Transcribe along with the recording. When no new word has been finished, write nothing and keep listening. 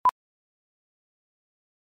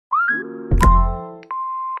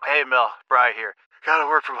Hey, Mel. Bri here. Gotta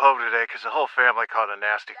work from home today because the whole family caught a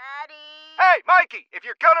nasty... Daddy! Hey, Mikey! If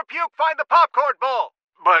you're gonna puke, find the popcorn bowl!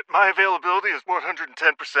 But my availability is 110%.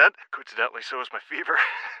 Coincidentally, so is my fever.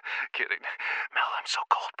 Kidding. Mel, I'm so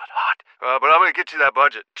cold but hot. But I'm gonna get you that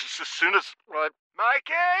budget just as soon as...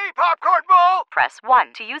 Mikey! Popcorn bowl! Press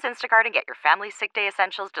 1 to use Instacart and get your family's sick day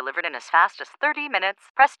essentials delivered in as fast as 30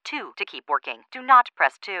 minutes. Press 2 to keep working. Do not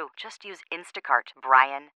press 2. Just use Instacart,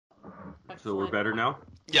 Brian. So we're better now?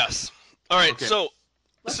 Yes. All right, Okay. so...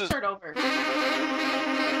 Let's start over.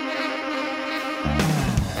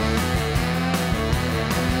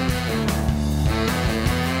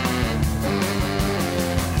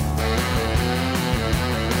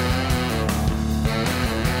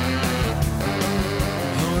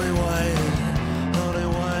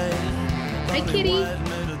 Hi, Kitty.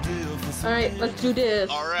 All right, let's do this.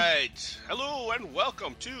 All right. Hello and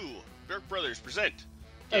welcome to Burke Brothers present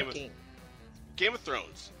Game of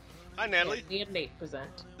Thrones. Hi, Natalie. Me and Nate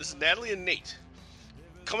present. This is Natalie and Nate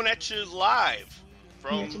coming at you live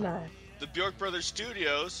from the Bjork Brothers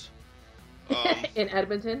Studios in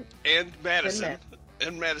Edmonton and Madison.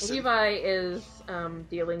 And Madison. Levi is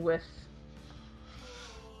dealing with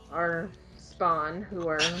our spawn, who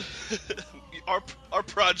are our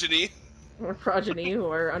progeny. Our progeny, who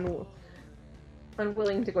are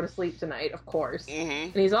unwilling to go to sleep tonight, of course.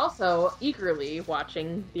 Mm-hmm. And he's also eagerly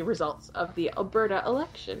watching the results of the Alberta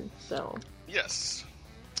election. So yes,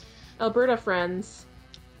 Alberta friends.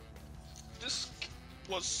 This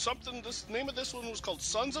was something. This name of this one was called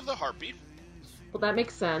Sons of the Harpy. Well, that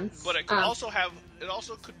makes sense. But it could also have. It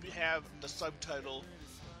also could have the subtitle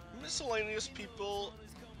 "Miscellaneous People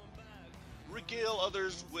regale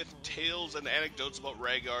others with tales and anecdotes about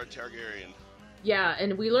Rhaegar Targaryen." Yeah,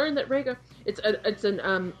 and we learned that Rhaegar. It's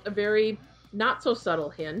a very not so subtle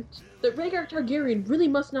hint that Rhaegar Targaryen really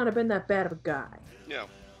must not have been that bad of a guy. Yeah.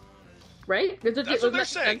 Right? That's what they're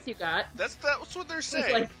saying. Sense you got. That's what they're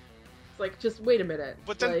saying. It's like, just wait a minute.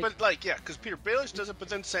 But then, because Peter Baelish does it, but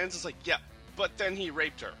then Sansa's like, yeah, but then he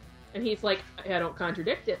raped her. And he's like, I don't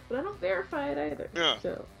contradict it, but I don't verify it either. Yeah.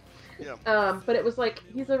 So. Yeah. But it was like,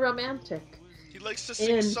 he's a romantic. He likes to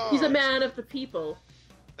sing songs. He's a man of the people.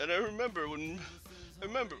 And I remember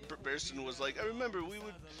Barristan was like, I remember we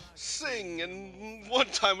would sing, and one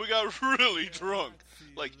time we got really drunk.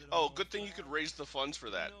 Like, oh, good thing you could raise the funds for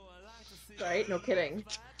that. Right? No kidding.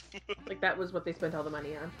 Like, that was what they spent all the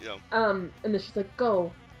money on. Yeah. And then she's like,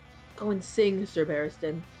 go and sing, Sir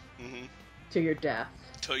Barristan, to your death.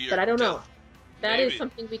 But I don't know. That Maybe. Is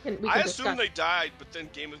something we can I discuss. assume they died, but then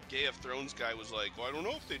Game of Thrones guy was like, well, I don't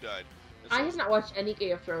know if they died. I have not watched any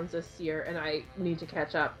Game of Thrones this year, and I need to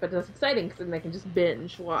catch up. But it's exciting because then I can just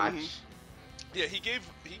binge watch. Mm-hmm. Yeah,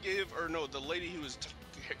 the lady whose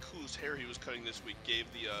hair he was cutting this week gave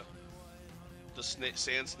the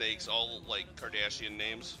sand snakes all like Kardashian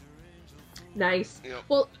names. Nice. Yep.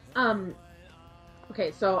 Well,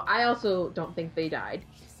 okay, so I also don't think they died.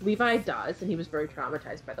 Levi does, and he was very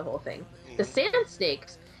traumatized by the whole thing. Mm-hmm. The sand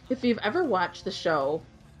snakes, if you've ever watched the show,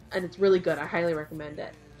 and it's really good, I highly recommend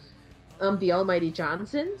it. The Almighty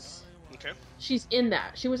Johnsons. Okay. She's in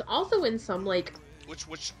that. She was also in some, like... Which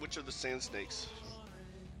of the sand snakes?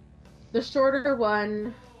 The shorter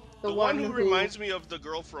one. The one who reminds me of the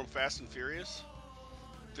girl from Fast and Furious?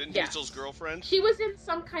 Vin Diesel's girlfriend? She was in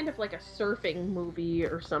some kind of, like, a surfing movie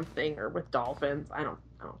or something, or with dolphins. I don't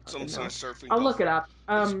some know. Surfing I'll dolphin. look it up.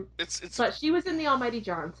 It's but she was in the Almighty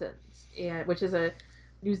Johnsons, which is a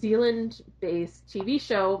New Zealand-based TV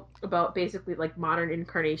show about basically, like, modern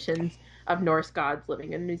incarnations of Norse gods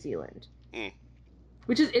living in New Zealand.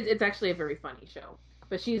 Which is, it's actually a very funny show.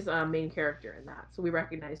 But she's a main character in that, so we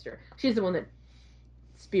recognized her. She's the one that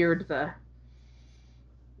speared the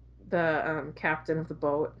captain of the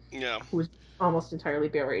boat. Yeah. Who was almost entirely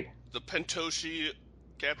buried. The Pentoshi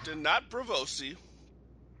captain, not Bravosi.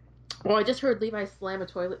 Well, I just heard Levi slam a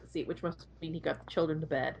toilet seat, which must mean he got the children to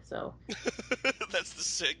bed, so... That's the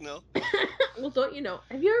signal. Well, don't you know?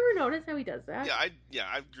 Have you ever noticed how he does that? Yeah,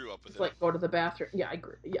 I grew up with him. Like, go to the bathroom. Yeah, I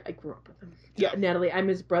grew up with him. Yeah, Natalie, I'm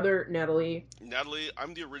his brother, Natalie. Natalie,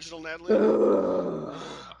 I'm the original Natalie.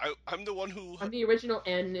 I'm the one who... I'm the original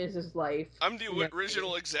N is his life. I'm the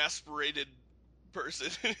original exasperated person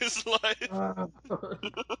in his life.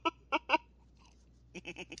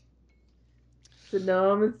 So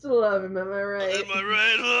no, I'm still love him, am I right? Am I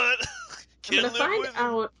right, what? I'm gonna find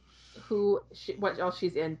out what else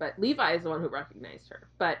she's in, but Levi is the one who recognized her.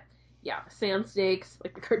 But yeah, sand snakes,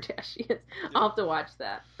 like the Kardashians. I'll have to watch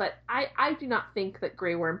that. But I do not think that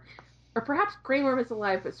Grey Worm, or perhaps Grey Worm is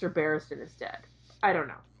alive, but Sir Barristan is dead. I don't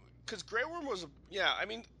know. Because Grey Worm was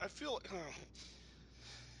I feel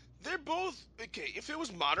They're both okay. If it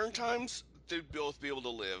was modern times, they'd both be able to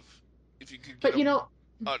live. If you could get But them, you know,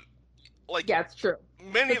 like yeah, it's true.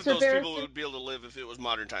 many But of Sir those people Barristan, would be able to live if it was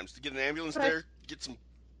modern times. To get an ambulance but there, get some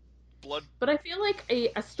blood. I feel like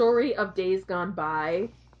a story of Days Gone By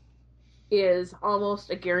is almost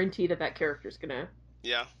a guarantee that character's gonna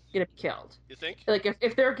Yeah, be killed. you think? Like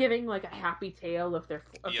if they're giving like a happy tale of their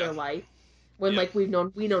life, when like we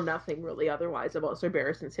know nothing really otherwise about Sir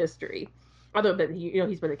Barristan's history, other than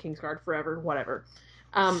he's been a Kingsguard forever, whatever.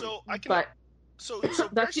 So I can. But so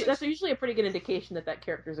that's usually a pretty good indication that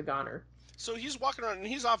character's a goner. So he's walking around and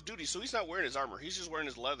he's off duty, so he's not wearing his armor. He's just wearing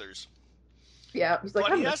his leathers. Yeah, he's like,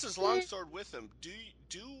 but he has his longsword with him. Do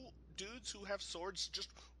dudes who have swords just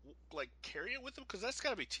like carry it with them? Because that's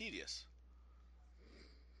got to be tedious.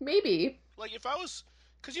 Maybe. Like if I was,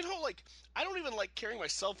 because like I don't even like carrying my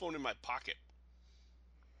cell phone in my pocket.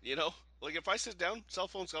 Like if I sit down, cell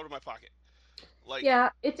phone's out of my pocket. Like yeah,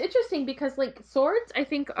 it's interesting because like swords, I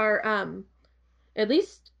think are at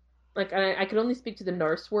least like I can only speak to the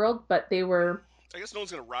Norse world, but they were. I guess no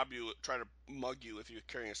one's gonna rob you, try to mug you if you're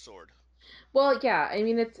carrying a sword. Well, yeah, I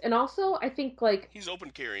mean and also I think like he's open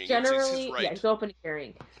carrying. Generally, it's his right. Yeah, he's open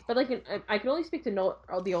carrying. But like I can only speak to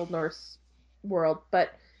the Old Norse world,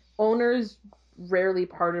 but owners rarely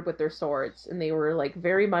parted with their swords, and they were like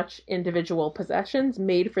very much individual possessions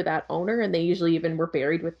made for that owner, and they usually even were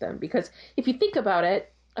buried with them. Because if you think about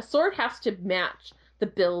it, a sword has to match the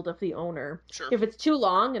build of the owner. Sure. If it's too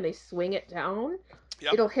long and they swing it down,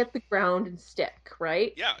 it'll hit the ground and stick,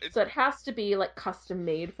 right? Yeah. So it has to be like custom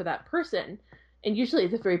made for that person, and usually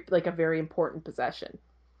it's a very important possession.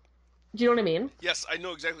 Do you know what I mean? Yes, I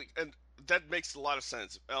know exactly, and that makes a lot of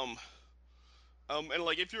sense. And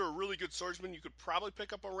like if you're a really good swordsman, you could probably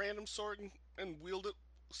pick up a random sword and wield it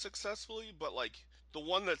successfully. But like the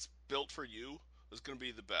one that's built for you is going to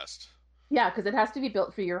be the best. Yeah, because it has to be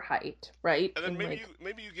built for your height, right? And then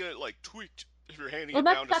maybe you get it like tweaked if you're handing it down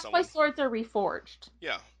to someone. That's why swords are reforged.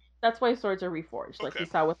 Yeah. That's why swords are reforged, like we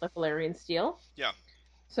saw with the Valyrian steel. Yeah.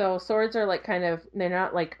 So swords are like they're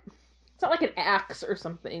not like, it's not like an axe or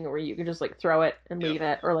something where you can just like throw it and leave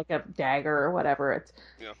it, or like a dagger or whatever.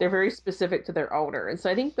 They're very specific to their owner, and so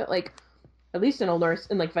I think that like at least in Old Norse,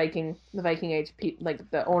 in like the Viking Age, like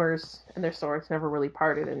the owners and their swords never really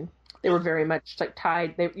parted, and they were very much like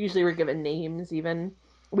tied. They usually were given names. Even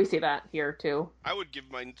we see that here too. I would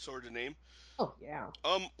give my sword a name. Oh yeah.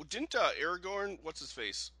 Didn't Aragorn, what's his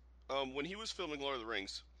face, when he was filming Lord of the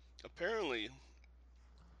Rings, apparently,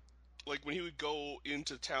 like when he would go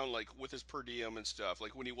into town, like with his per diem and stuff,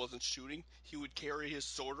 like when he wasn't shooting, he would carry his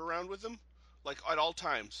sword around with him, like at all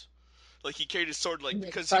times. Like he carried his sword, like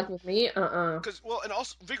because he. With me, Because and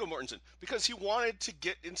also Viggo Mortensen, because he wanted to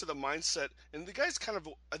get into the mindset, and the guy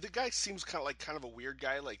seems kind of a weird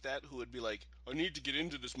guy like that, who would be like, I need to get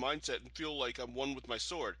into this mindset and feel like I'm one with my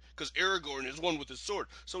sword, because Aragorn is one with his sword.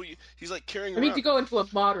 So he's like carrying. I need to go into a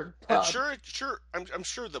modern pub. I'm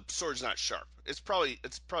sure the sword's not sharp. It's probably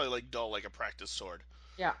like dull, like a practice sword.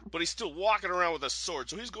 Yeah. But he's still walking around with a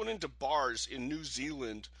sword, so he's going into bars in New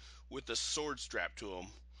Zealand with a sword strapped to him.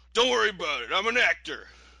 Don't worry about it. I'm an actor.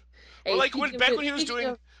 Hey, or like when he was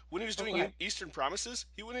doing Eastern Promises,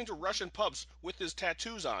 he went into Russian pubs with his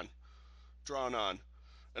tattoos drawn on.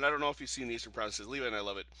 And I don't know if you've seen Eastern Promises. Levi and I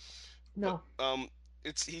love it. No. But,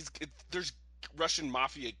 there's Russian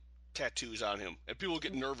mafia tattoos on him, and people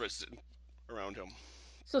get nervous around him.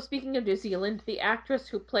 So speaking of New Zealand, the actress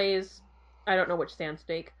who plays, I don't know which sand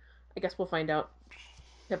snake. I guess we'll find out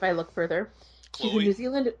if I look further. She's in New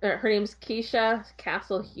Zealand. Her name's Keisha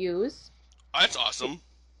Castle Hughes. Oh, that's awesome.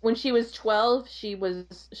 When she was 12, she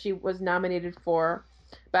was nominated for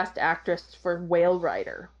Best Actress for Whale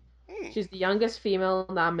Rider. She's the youngest female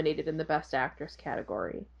nominated in the Best Actress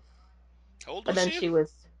category. How old was she? And then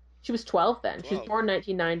she was 12 then. 12. She was born in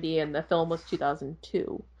 1990, and the film was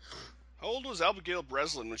 2002. How old was Abigail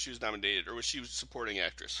Breslin when she was nominated, or was she supporting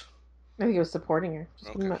actress? I think it was supporting her.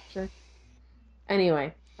 I'm not sure.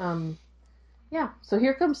 Anyway, yeah, so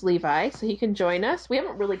here comes Levi, so he can join us. We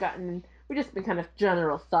haven't really we've just been kind of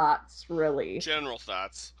general thoughts, really. General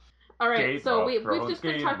thoughts. All right, so we've just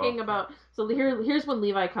been talking about, so here's when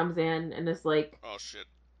Levi comes in and is like, oh shit.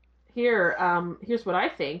 Here's what I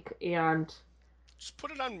think, and... Just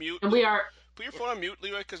put it on mute. And Put your phone on mute,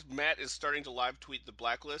 Levi, because Matt is starting to live tweet the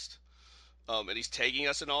blacklist, and he's tagging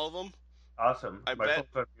us in all of them. Awesome. I bet.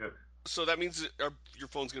 So that means that your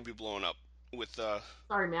phone's going to be blowing up.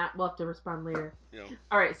 Sorry, Matt. We'll have to respond later. Yeah.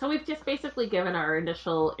 All right. So we've just basically given our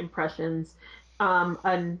initial impressions,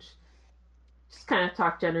 and just kind of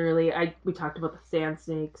talked generally. We talked about the Sand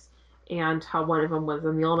Snakes and how one of them was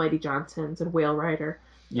in the Almighty Johnsons and Whale Rider.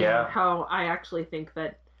 Yeah. And how I actually think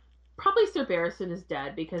that probably Sir Barristan is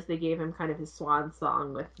dead because they gave him kind of his swan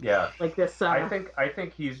song with like this. I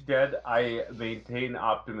think he's dead. I maintain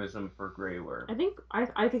optimism for Grey Worm.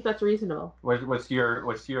 I think that's reasonable. What's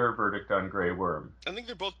your verdict on Grey Worm? I think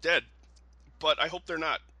they're both dead, but I hope they're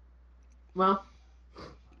not. Well,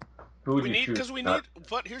 we need.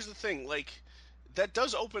 But here's the thing: like, that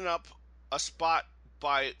does open up a spot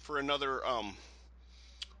for another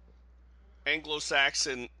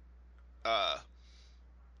Anglo-Saxon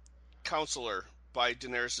counselor by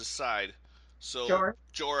Daenerys' side, so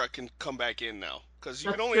Jorah can come back in now, because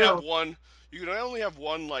you can only have one. You can only have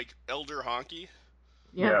one like elder honky.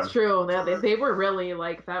 Yeah, it's true. They were really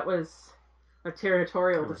like that was a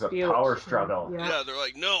territorial dispute. A power struggle. Yeah, they're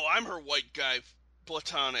like, no, I'm her white guy,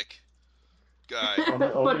 platonic guy.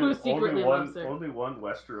 But who secretly loves her? Only one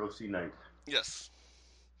Westerosi knight. Yes.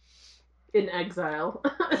 In exile.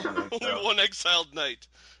 Only one exiled knight.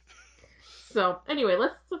 So anyway,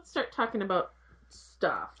 let's start talking about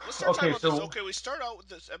stuff. Let's start talking about this. Okay, we start out with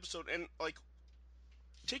this episode, and like,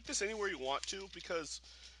 take this anywhere you want to, because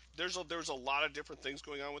there's a lot of different things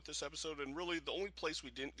going on with this episode, and really the only place we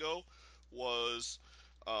didn't go was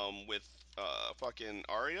with fucking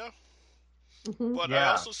Arya. Mm-hmm. But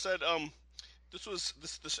I also said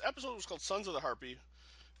this episode was called Sons of the Harpy.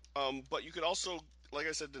 But you could also, like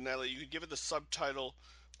I said to Natalie, you could give it the subtitle,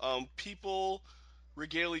 people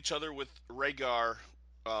regale each other with Rhaegar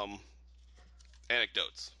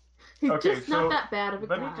anecdotes. He's just not that bad of a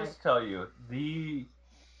guy. Let me just tell you,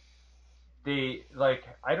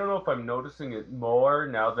 I don't know if I'm noticing it more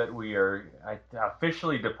now that we are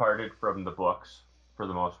officially departed from the books for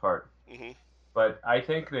the most part. Mm-hmm. But I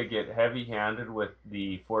think they get heavy-handed with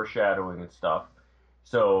the foreshadowing and stuff.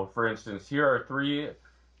 So, for instance, here are three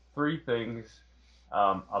things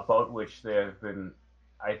about which they have been,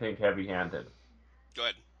 I think, heavy-handed. Go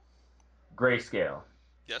ahead. Grayscale.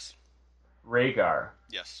 Yes. Rhaegar.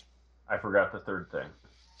 Yes. I forgot the third thing.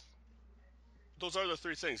 Those are the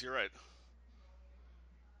three things, you're right.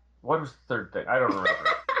 What was the third thing? I don't remember.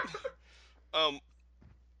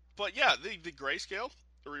 But yeah, the grayscale,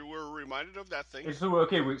 we're reminded of that thing. So,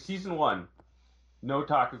 okay, season 1, no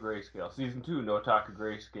talk of grayscale. Season 2, no talk of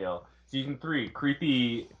grayscale. Season 3,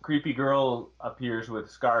 creepy girl appears with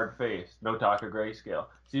scarred face. No talk of grayscale.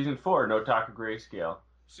 Season 4, no talk of grayscale.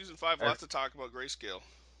 Season 5, lots of talk about grayscale.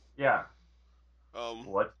 Yeah.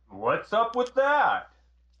 What's up with that?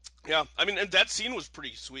 Yeah, I mean, and that scene was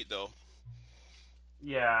pretty sweet, though.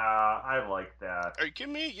 Yeah, I like that. Are you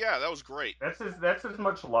kidding me? Yeah, that was great. That's as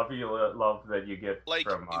much love that you get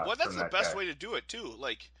from that's the best way to do it too.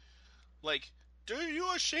 Like, are you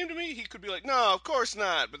ashamed of me? He could be like, no, of course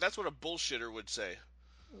not. But that's what a bullshitter would say.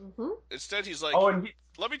 Mm-hmm. Instead, he's like,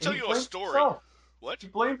 let me tell you a story. Himself. What?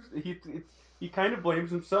 He kind of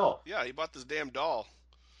blames himself. Yeah, he bought this damn doll.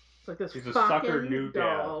 It's like this. He's a sucker new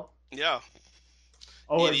doll. dad. Yeah.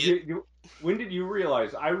 Oh, and when did you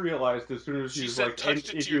realize? I realized as soon as she said,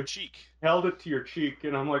 touched it to your cheek. Held it to your cheek,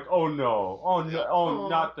 and I'm like, oh no,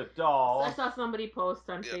 not the doll. I saw somebody post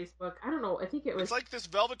on Facebook. I don't know. I think it was. It's like this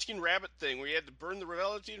Velveteen Rabbit thing where you had to burn the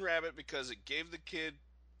Velveteen Rabbit because it gave the kid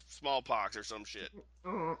smallpox or some shit.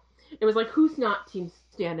 Mm-hmm. It was like, who's not Team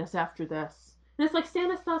Stannis after this? And it's like,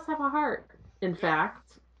 Stannis does have a heart. In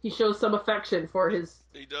fact, he shows some affection for his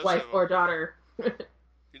wife or daughter.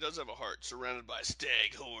 He does have a heart surrounded by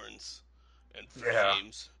stag horns and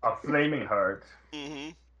flames. Yeah, a flaming heart.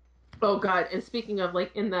 Mm-hmm. Oh, God. And speaking of,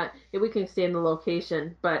 like, in that, we can stay in the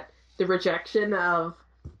location, but the rejection of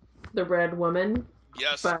the Red Woman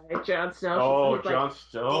by Jon Snow. Oh, Jon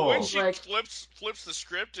Snow. But when she flips the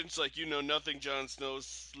script, and it's like, you know nothing, Jon Snow,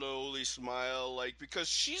 slowly smile, like, because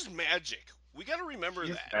she's magic. We got to remember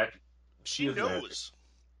that. Magic. She knows. Magic.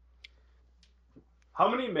 How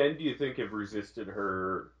many men do you think have resisted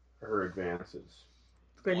her advances?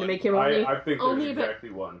 It's going to make him only. I think there's exactly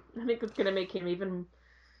one. I think it's going to make him even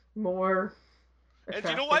more attractive.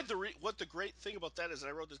 And you know what? What the great thing about that is, and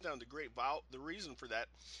I wrote this down, the great vow, the reason for that,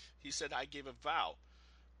 he said, I gave a vow.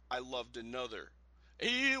 I loved another.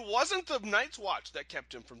 It wasn't the Night's Watch that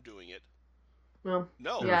kept him from doing it. Well,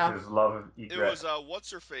 no. It was his love of Egret. It was, what's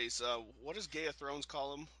her face? What does Game of Thrones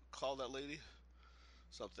call that lady?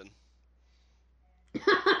 Something.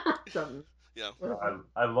 Something. Yeah.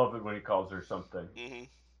 I love it when he calls her something.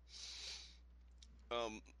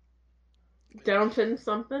 Mm-hmm. Downton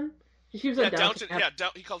something? She was Downton. Yeah,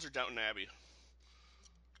 he calls her Downton Abbey.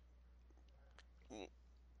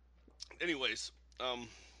 Anyways,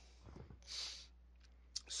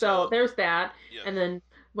 so there's that, and then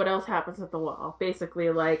what else happens at the wall? Basically,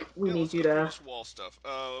 like we need you to this wall stuff.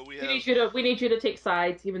 We need you to take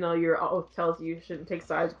sides, even though your oath tells you shouldn't take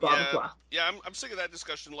sides. Blah blah blah. Yeah, I'm sick of that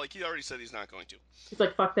discussion. Like he already said, he's not going to. He's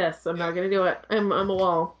like, fuck this. I'm not gonna do it. I'm a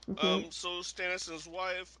wall. Mm-hmm. So Stannis and his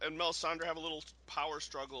wife and Melisandre have a little power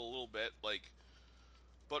struggle, a little bit, like,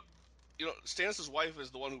 but Stannis' wife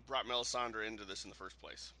is the one who brought Melisandre into this in the first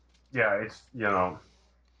place. Yeah, it's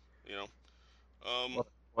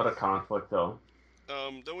what a conflict, though.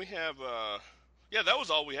 Then we have, that was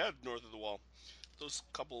all we had north of the wall. Those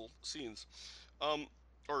couple scenes,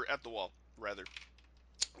 or at the wall, rather.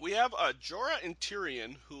 We have Jorah and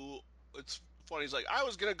Tyrion, who, it's funny, he's like, I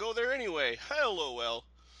was gonna go there anyway. LOL.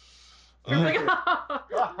 But I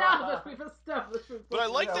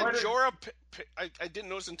like that Jorah. I didn't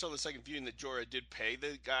notice until the second viewing that Jorah did pay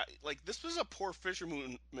the guy. Like, this was a poor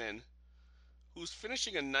fisherman who's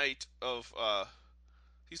finishing a night of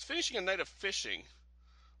fishing.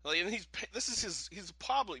 Like, and he's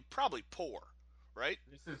probably poor, right?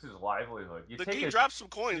 This is his livelihood. He dropped some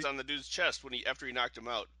coins on the dude's chest after he knocked him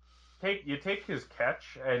out. You take his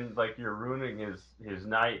catch and like you're ruining his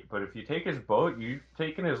night, but if you take his boat, you've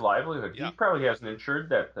taken his livelihood. Yeah. He probably hasn't insured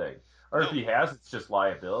that thing, or if he has, it's just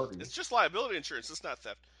liability. It's just liability insurance. It's not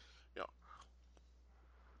theft.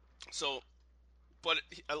 So, but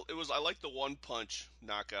I like the one punch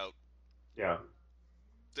knockout. Yeah.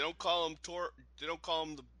 They don't call him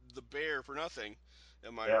the bear for nothing.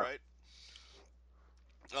 Am I right?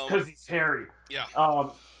 Because he's hairy. Yeah.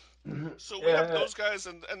 So we have those guys,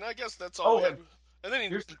 and I guess that's all we have. And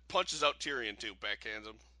then he punches out Tyrion, too, backhands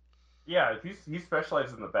him. Yeah, he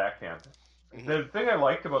specializes in the backhand. Mm-hmm. The thing I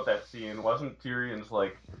liked about that scene wasn't Tyrion's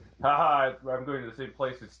like, haha, I'm going to the same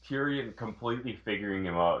place. It's Tyrion completely figuring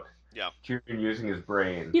him out. Yeah. Tyrion using his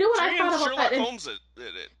brain. You know what I thought about Sherlock that? Holmes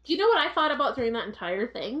did it. Do you know what I thought about during that entire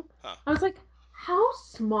thing? Huh. I was like, how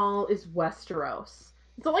small is Westeros?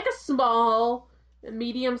 Is it like a small,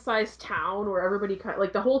 medium-sized town where everybody,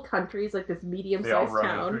 like the whole country is like this medium-sized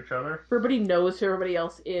town? Into each other? Everybody knows who everybody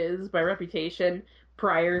else is by reputation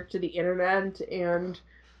prior to the internet, and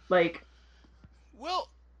like, well,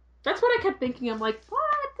 that's what I kept thinking. I'm like, what?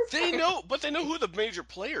 They know who the major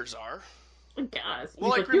players are. I guess. Well,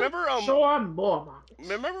 like, remember,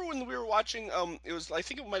 remember when we were watching, it was, I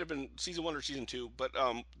think it might have been season 1 or season 2, but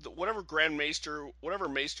whatever Maester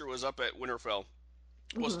was up at Winterfell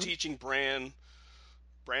was teaching Brandon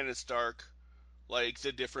Stark, like,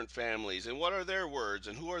 the different families, and what are their words,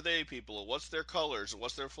 and who are they people, and what's their colors, and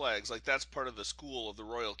what's their flags. Like, that's part of the school of the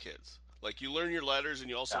royal kids. Like, you learn your letters, and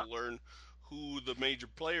you also learn who the major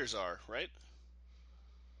players are, right?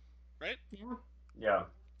 Right? Yeah. Yeah.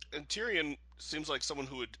 And Tyrion seems like someone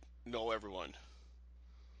who would know everyone.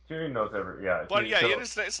 Tyrion knows everyone. But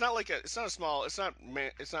it's not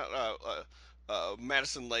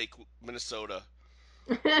Madison Lake, Minnesota.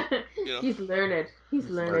 He's learned. He's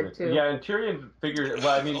learned too. Yeah, and Tyrion figures.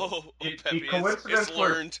 Well, I mean, Peppy, it's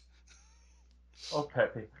learned. Oh,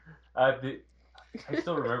 Peppy. I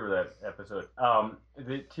still remember that episode.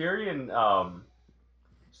 The Tyrion.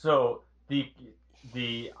 So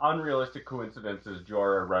the unrealistic coincidence is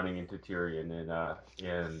Jorah running into Tyrion in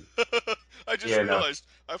I just realized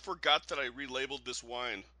I forgot that I relabeled this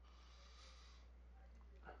wine.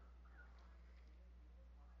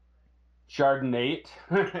 Chardonnay.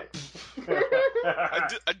 I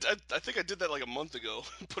think I did that like a month ago.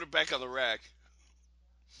 Put it back on the rack.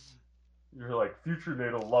 You're like, future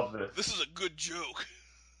Nate will love this. This is a good joke.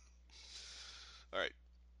 All right.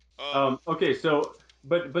 Okay, so.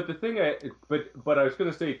 But the thing I was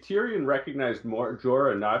going to say, Tyrion recognized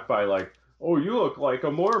Jorah not by like, oh, you look like a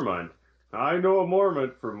Mormon. I know a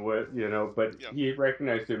Mormon from what but he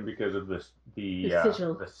recognized him because of the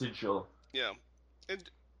sigil. Yeah,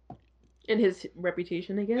 and his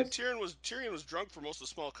reputation, I guess. And Tyrion was drunk for most of the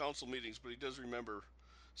small council meetings, but he does remember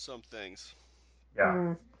some things.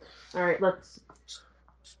 Yeah. All right, let's.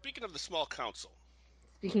 Speaking of the small council.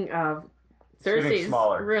 Speaking of. Cersei's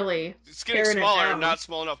smaller. Really. It's getting smaller, not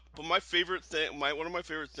small enough. But my favorite thing, one of my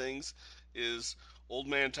favorite things, is Old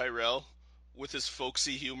Man Tyrell with his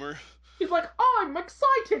folksy humor. He's like, I'm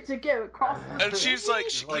excited to get across. And he's like,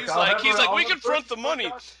 we can front the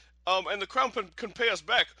money, and the crown can pay us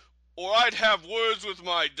back, or I'd have words with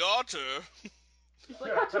my daughter. He's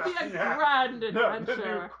like, that would be a grand adventure. The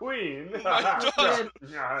new queen.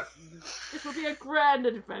 This will be a grand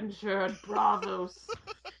adventure at Bravos.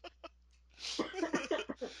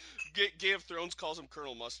 Game of Thrones calls him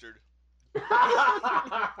Colonel Mustard.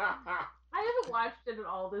 I haven't watched it at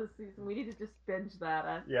all this season. We need to just binge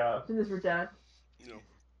that. As soon as we're done.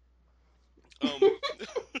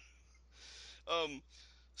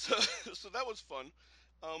 So that was fun.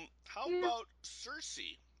 How about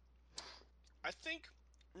Cersei? I think.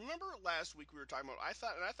 Remember last week we were talking about. I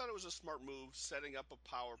thought it was a smart move setting up a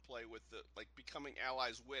power play with becoming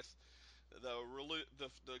allies with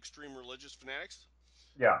the extreme religious fanatics.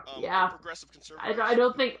 Yeah. Yeah. Progressive conservatives. I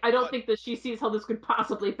don't think that she sees how this could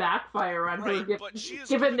possibly backfire on her,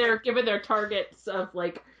 given their targets of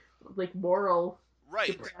like moral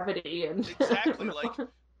depravity and exactly like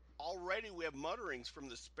already we have mutterings from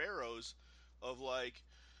the sparrows of like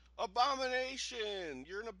abomination,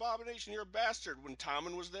 you're an abomination, you're a bastard when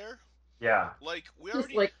Tommen was there. Yeah. Like we Just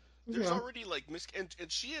already there's already like and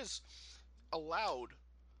she is allowed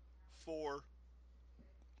for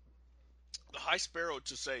the High Sparrow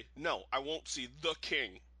to say, no, I won't see the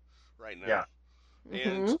king right now.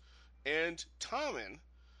 Yeah. And Tommen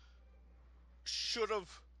should have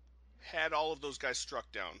had all of those guys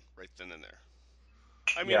struck down right then and there.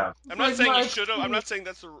 I mean, I'm not saying he should have. I'm not saying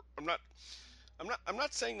that's I'm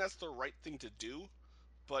not saying that's the right thing to do.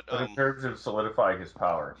 But in terms of solidifying his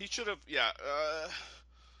power, he should have.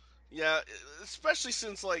 Yeah, especially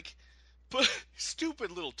since like, but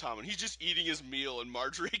stupid little Tommen. He's just eating his meal, and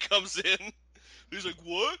Marjorie comes in. He's like,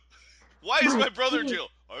 "What? Why is my brother in jail?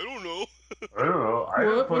 I don't know. I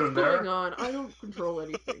didn't put him there. What's going on? I don't control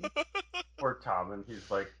anything." Poor Tommen. He's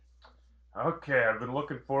like, okay, I've been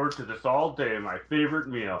looking forward to this all day. My favorite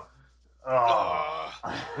meal. I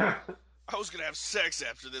was gonna have sex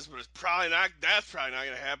after this, but it's probably not. That's probably not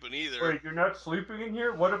gonna happen either. Wait, you're not sleeping in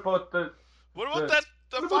here? What about the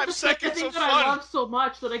 5 seconds of fun? I love so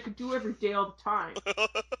much that I could do every day all the time.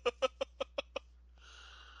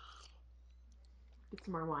 Get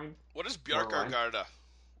some more wine. What is Björkargata?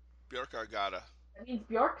 Björkargata. That means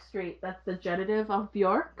Bjork Street. That's the genitive of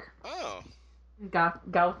Bjork. Oh.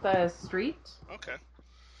 Gauta is street. Okay.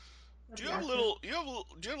 Do you have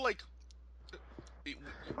like?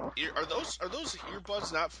 Are those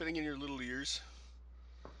earbuds not fitting in your little ears?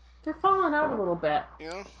 They're falling out a little bit.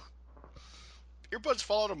 Yeah. Earbuds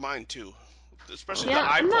fall out of mine too, especially the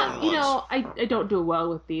iPhone ones. I don't do well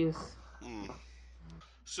with these.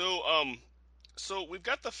 So we've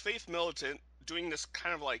got the Faith Militant doing this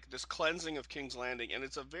kind of like this cleansing of King's Landing, and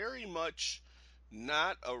it's a very much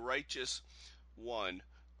not a righteous one.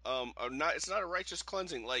 It's not a righteous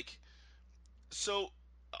cleansing. Like, so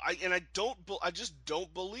I just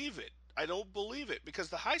don't believe it. I don't believe it because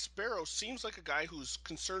the High Sparrow seems like a guy whose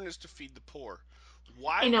concern is to feed the poor.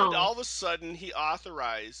 Why would all of a sudden he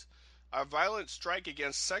authorize a violent strike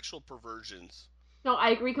against sexual perversions? No,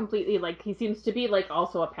 I agree completely. Like, he seems to be like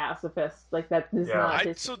also a pacifist. Like, that is not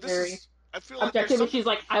his I feel like objective. And she's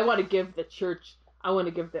like, I want to give the church. I want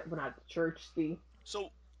to give not the church the.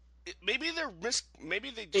 So maybe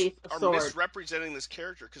they just are misrepresenting this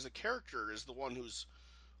character because the character is the one who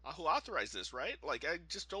authorized this, right? Like, I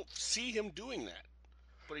just don't see him doing that.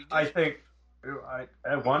 But he does.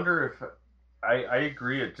 I wonder if I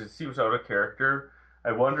agree. It just seems out of character.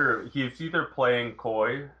 I wonder he's either playing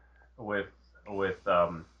coy with.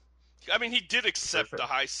 I mean, he did accept the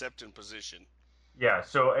High Septon position. Yeah.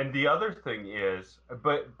 So, and the other thing is,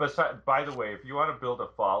 but by the way, if you want to build a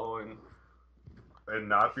following and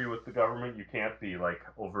not be with the government, you can't be like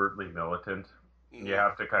overtly militant. Mm-hmm. You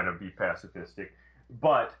have to kind of be pacifistic.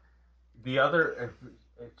 But the other,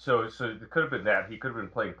 so it could have been that he could have been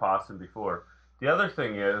playing possum before. The other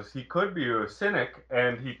thing is he could be a cynic,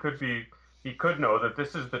 and he could know that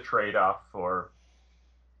this is the trade-off for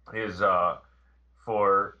his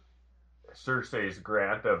for Cersei's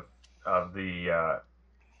grant of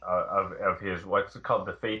his what's it called,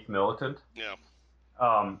 the Faith Militant. Yeah.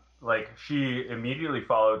 Like she immediately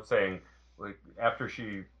followed saying, like after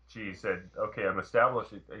she said, okay, I'm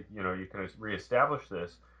established. You can reestablish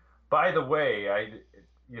this. By the way, I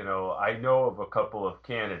know of a couple of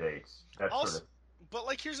candidates. But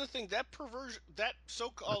like, here's the thing: that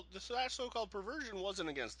so-called perversion wasn't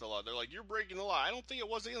against the law. They're like, you're breaking the law. I don't think it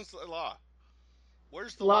was against the law.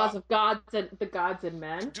 Where's the laws law? of gods and the gods and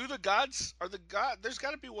men? Do the gods There's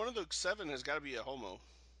got to be one of the 7 has got to be a homo.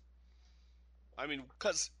 I mean,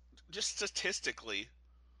 because just statistically,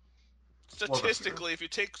 if you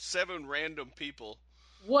take 7 random people,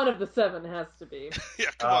 one of the 7 has to be.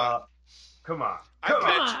 Yeah, come on.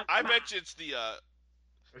 I bet you it's the.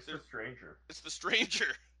 It's the stranger. It's the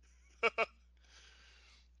stranger.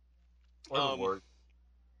 Or the word.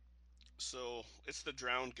 So it's the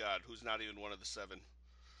drowned god, who's not even one of the 7.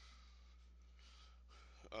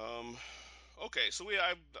 Okay, so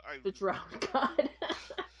the drowned god.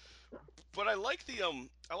 But I like the I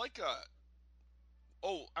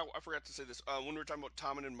forgot to say this. When we were talking about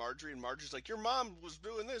Tommen and Marjorie's like, your mom was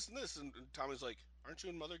doing this and this, and Tommy's like, aren't you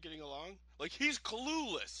and Mother getting along? Like, he's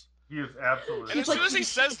clueless. He is absolutely. And as soon as he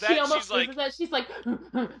says that, she's like,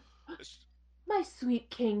 my sweet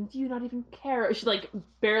king, do you not even care? She like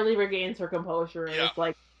barely regains her composure and is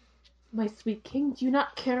like, my sweet king, do you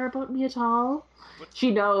not care about me at all? But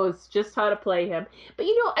she knows just how to play him. But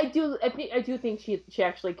I do think she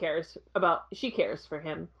actually cares for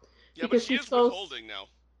him. Yeah, but she is withholding now.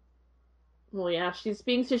 Well, yeah, she's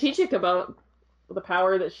being strategic about the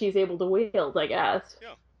power that she's able to wield, I guess.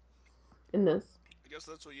 Yeah. In this. I guess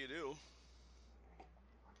that's what you do.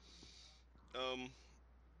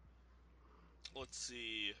 Let's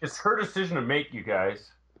see. It's her decision to make, you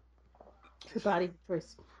guys. Her body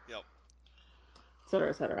choice. Yep. Etc.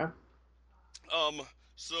 Etc.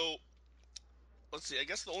 So let's see. I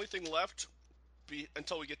guess the only thing left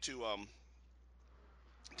until we get to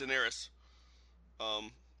Daenerys.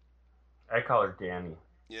 I call her Danny.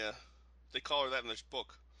 Yeah, they call her that in this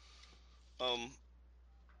book. Do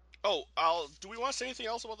we want to say anything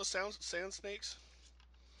else about the sand snakes?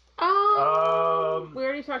 We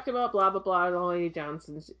already talked about blah blah blah. Only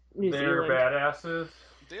Johnson's New Zealand. They're badasses.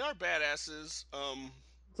 They are badasses.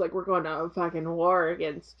 It's like we're going to a fucking war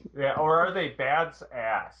against. Yeah, or are they bad's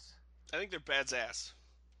ass? I think they're bad's ass.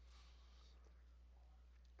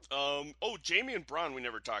 Jamie and Bronn we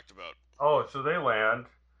never talked about. Oh, so they land.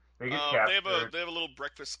 They get captured. They have a little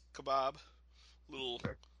breakfast kebab, little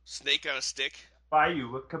snake on a stick. Buy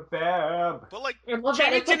you a kebab. But like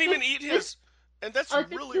Jamie didn't even eat his, and that's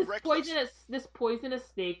really reckless. This poisonous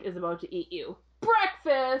snake is about to eat you.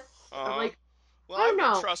 Breakfast. I'm like, well, I don't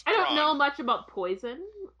know. I don't Bronn. know much about poison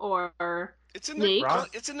or it's in snakes.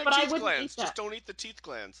 It's in their teeth glands. Just don't eat the teeth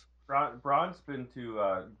glands. Bronn's been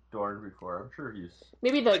to Dorne before. I'm sure he's.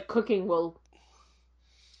 Maybe the cooking will.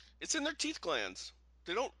 It's in their teeth glands.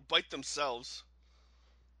 They don't bite themselves.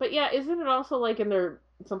 But yeah, isn't it also like in their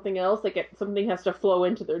something else? Like something has to flow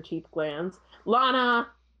into their teeth glands. Lana,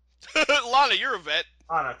 you're a vet.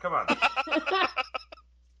 Lana, come on.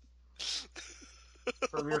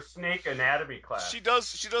 From your snake anatomy class. She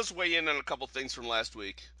does weigh in on a couple things from last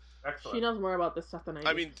week. Excellent. She knows more about this stuff than I do.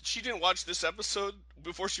 I mean, she didn't watch this episode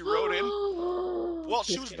before she wrote in. Well,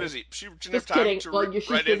 she was busy. She didn't have time to write in.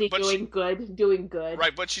 She's busy doing good.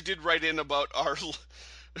 Right, but she did write in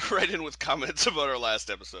with comments about our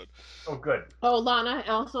last episode. Oh, good. Oh, Lana,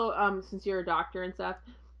 also, since you're a doctor and stuff,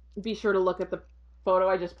 be sure to look at the photo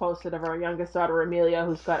I just posted of our youngest daughter, Amelia,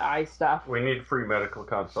 who's got eye stuff. We need free medical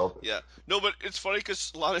consult. Yeah. No, but it's funny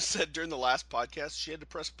because Lana said during the last podcast she had to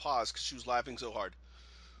press pause because she was laughing so hard.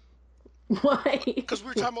 Why? Because we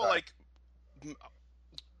were talking about, like,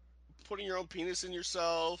 putting your own penis in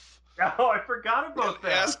yourself. Oh, I forgot about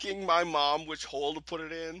that. Asking my mom which hole to put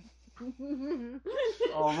it in.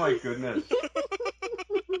 Oh, my goodness.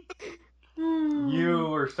 You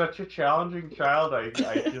were such a challenging child. I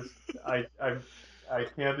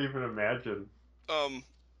can't even imagine.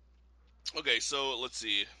 Okay, so let's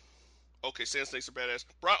see. Okay, sand snakes are badass.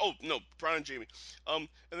 Bronn and Jamie. And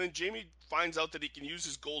then Jamie finds out that he can use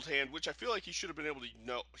his gold hand, which I feel like he should have been able to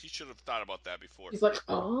know. He should have thought about that before. He's like,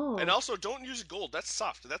 oh. And also, don't use gold. That's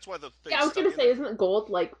soft. That's why the thing. Yeah, I was gonna say, isn't gold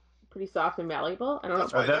like pretty soft and malleable? I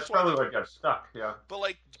don't know. That's probably what got stuck. Yeah. But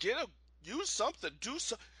like, use something. Do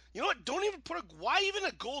some. You know what? Don't even why even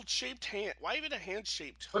a gold-shaped hand? Why even a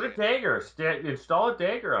hand-shaped? Put a dagger. Install a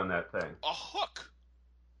dagger on that thing. A hook.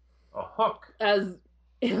 A hook. As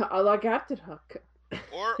a like-afted hook.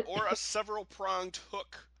 Or a several-pronged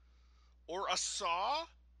hook. Or a saw.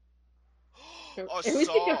 A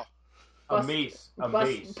saw. A mace.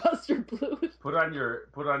 Buster Blues. Put on your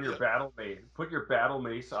battle mace. Put your battle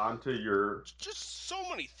mace onto your. Just so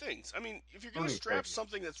many things. I mean, if you're gonna strap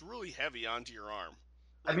something that's really heavy onto your arm.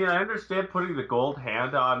 I mean, I understand putting the gold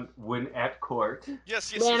hand on when at court.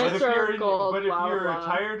 Yes. But if you're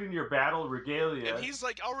attired in your battle regalia, and he's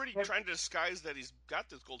like already trying to disguise that he's got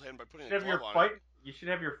this gold hand by putting a glove on it. You should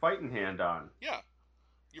have your fighting hand on. Yeah,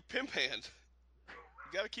 your pimp hand.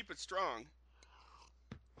 You got to keep it strong.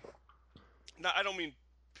 No, I don't mean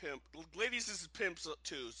pimp. Ladies, this is pimps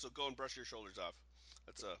too. So go and brush your shoulders off.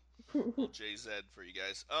 That's a little JZ for you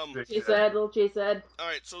guys. Little JZ. All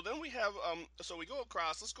right, so then we have so we go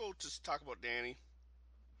across. Let's go just talk about Dany.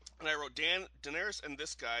 And I wrote Daenerys, and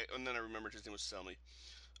this guy, and then I remembered his name was Selmy.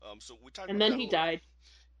 So we talked. And about then he died.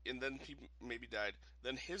 And then he maybe died.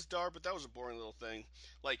 Then his dar, but that was a boring little thing.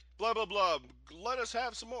 Like blah blah blah. Let us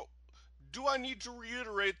have some more. Do I need to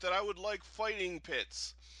reiterate that I would like fighting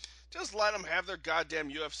pits? Just let them have their goddamn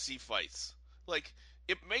UFC fights. Like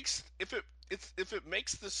it makes if it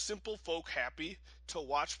makes the simple folk happy to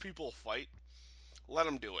watch people fight, let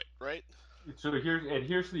them do it, right? So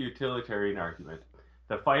here's the utilitarian argument.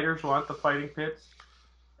 The fighters want the fighting pits.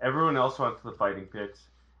 Everyone else wants the fighting pits.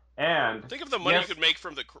 And think of the money you could make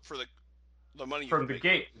from the money from the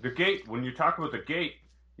gate. The gate. When you talk about the gate,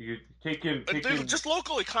 you take in just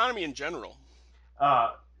local economy in general.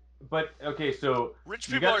 But okay, so rich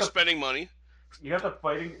people are spending money. You have the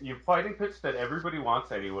fighting pits that everybody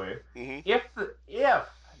wants anyway. Mm-hmm. If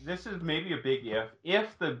this is maybe a big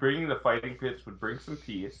if the bringing the fighting pits would bring some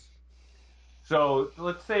peace. So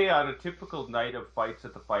let's say on a typical night of fights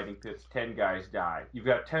at the fighting pits, 10 guys die. You've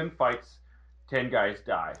got 10 fights, 10 guys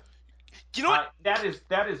die. You know what? That is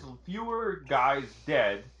fewer guys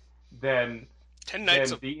dead than 10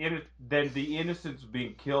 nights than the innocents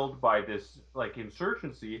being killed by this like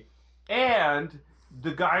insurgency, and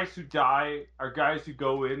the guys who die are guys who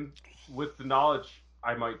go in with the knowledge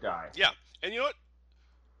I might die. Yeah, and you know what?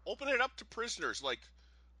 Open it up to prisoners. Like,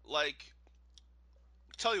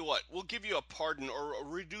 tell you what, we'll give you a pardon or a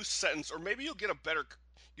reduced sentence, or maybe you'll get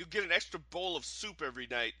an extra bowl of soup every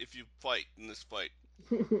night if you fight in this fight.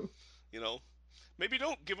 You know, maybe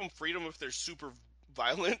don't give them freedom if they're super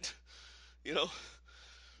violent. You know.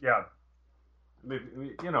 Yeah.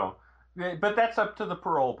 You know. But that's up to the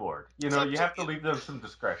parole board. You know, you have to leave them some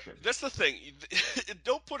discretion. That's the thing.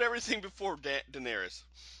 Don't put everything before Daenerys.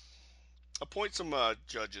 Appoint some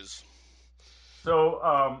judges.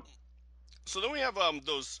 So then we have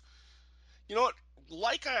those. You know what?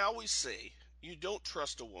 Like I always say, you don't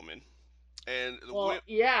trust a woman, and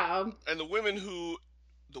and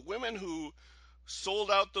the women who sold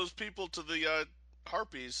out those people to the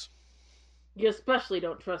Harpies. You especially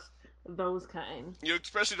don't trust those kind. You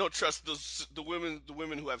especially don't trust the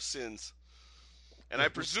women who have sins. And I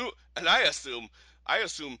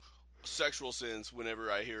assume sexual sins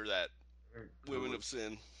whenever I hear that women of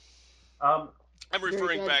sin. I'm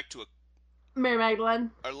referring back to Mary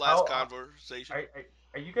Magdalene. Our last conversation.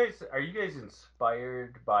 Are you guys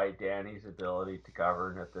inspired by Dany's ability to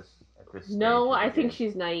govern at this No, I think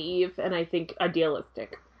she's naive and I think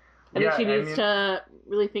idealistic. I think she needs to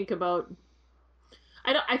really think about.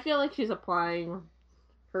 I feel like she's applying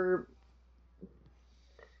her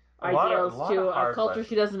ideals to a culture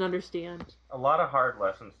she doesn't understand. A lot of hard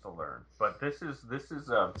lessons to learn, but this is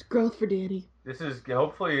it's growth for Dany. This is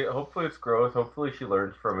hopefully it's growth. Hopefully she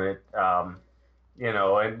learns from it. You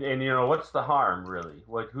know, and you know, what's the harm really?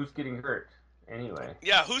 Who's getting hurt anyway?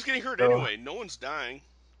 Yeah, who's getting hurt anyway? No one's dying.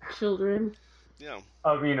 Children. Yeah.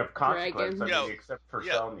 I mean, of consequence. Except for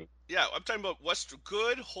Selmy. Yeah, I'm talking about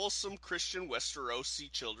good, wholesome Christian Westerosi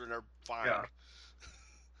children are fine. Yeah.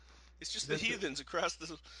 It's just the heathens across to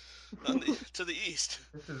the east.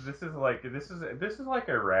 This is like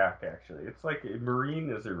Iraq actually. It's like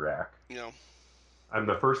Marine is Iraq. Yeah. I'm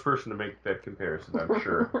the first person to make that comparison, I'm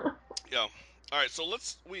sure. Yeah. All right, so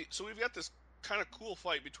we've got this kind of cool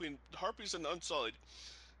fight between the Harpies and the Unsullied,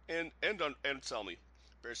 and Selmy.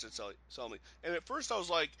 Bear said Selmy. And at first I was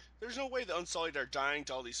like, there's no way the Unsullied are dying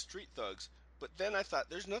to all these street thugs. But then I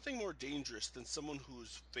thought, there's nothing more dangerous than someone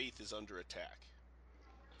whose faith is under attack.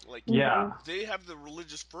 Like, they have the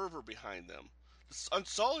religious fervor behind them. The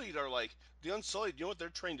Unsullied are like, the Unsullied, you know what they're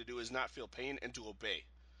trained to do is not feel pain and to obey.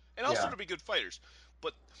 And also to be good fighters.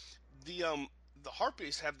 But the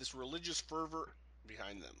Harpies have this religious fervor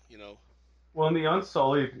behind them, you know. Well, and the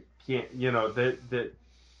Unsullied can't, you know,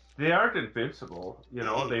 they aren't invincible, you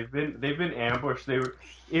know. They've been ambushed. They were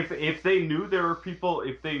if they knew there were people,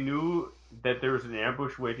 if they knew that there was an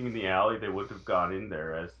ambush waiting in the alley, they wouldn't have gone in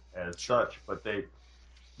there as such. But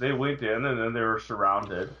they went in and then they were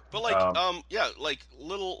surrounded. But like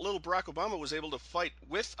little Barack Obama was able to fight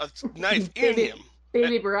with a knife in him.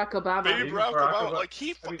 Baby Barack Obama. Baby Barack Obama. Like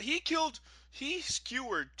he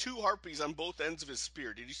skewered 2 Harpies on both ends of his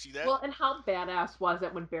spear. Did you see that? Well, and how badass was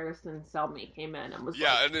it when Barristan Selmy came in and was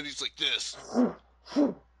and then he's like this.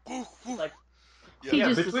 Like,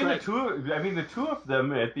 between the two, I mean, the two of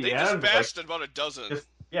them at the end, they just bashed about a dozen.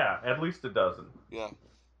 At least a dozen. Yeah.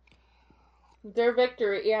 Their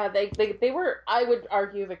victory, they were, I would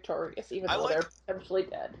argue, victorious, even though they're potentially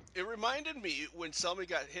dead. It reminded me when Selmy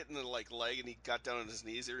got hit in the leg and he got down on his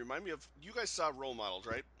knees. It reminded me of, you guys saw Role Models,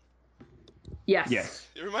 right? Yes.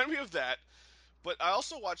 It reminded me of that. But I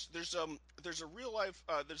also watched. There's a real life.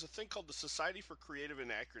 There's a thing called the Society for Creative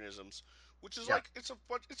Anachronisms, which is like it's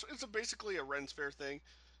basically a Ren's Fair thing,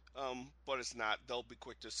 but it's not. They'll be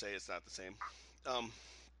quick to say it's not the same.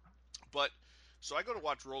 But so I go to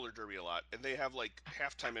watch roller derby a lot, and they have like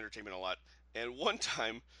halftime entertainment a lot. And one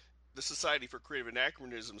time, the Society for Creative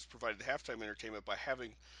Anachronisms provided halftime entertainment by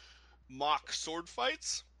having mock sword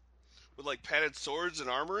fights with like padded swords and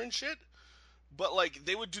armor and shit. But, like,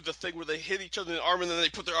 they would do the thing where they hit each other in the arm and then they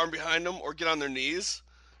put their arm behind them or get on their knees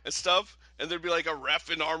and stuff. and there'd be like a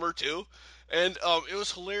ref in armor too. And it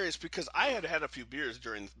was hilarious because I had had a few beers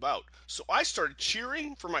during the bout, so I started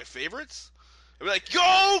cheering for my favorites. I'd be like,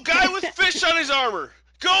 "Go, guy with fish on his armor!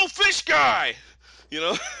 Go, fish guy!" You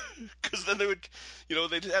know, because then they would,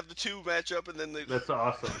 they'd have the two match up, and then they. That's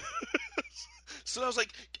awesome. So I was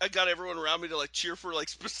like, I got everyone around me to like cheer for like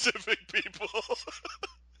specific people.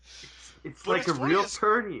 It's like a real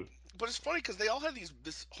tourney. But it's funny because they all had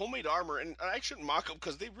this homemade armor, and I shouldn't mock them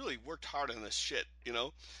because they really worked hard on this shit,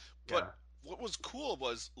 But what was cool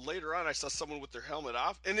was later on I saw someone with their helmet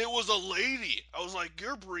off, and it was a lady. I was like,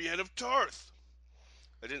 "You're Brienne of Tarth."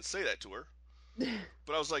 I didn't say that to her,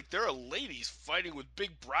 but I was like, "There are ladies fighting with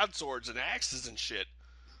big broadswords and axes and shit."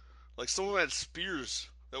 Like some of them had spears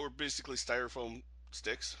that were basically styrofoam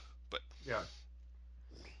sticks. But yeah.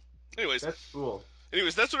 Anyways, that's cool.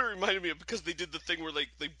 Anyways, that's what it reminded me of because they did the thing where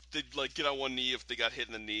they'd like get on one knee if they got hit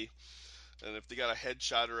in the knee, and if they got a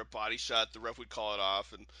headshot or a body shot, the ref would call it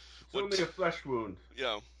off. And it's only a flesh wound.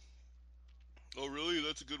 Yeah. Oh, really?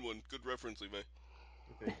 That's a good one. Good reference, Levi.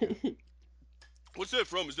 Okay. What's that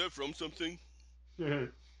from? Is that from something? Yeah.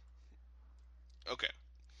 Okay.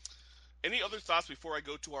 Any other thoughts before I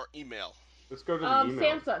go to our email? Let's go to the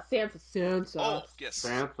email. Sansa. Oh, yes.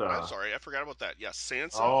 Sansa. I'm sorry, I forgot about that. Yes,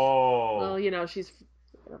 Sansa. Oh. Well, she's...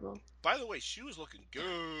 I don't know. By the way, she was looking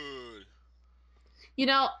good.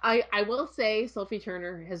 I will say Sophie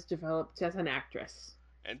Turner has developed as an actress.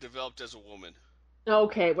 And developed as a woman.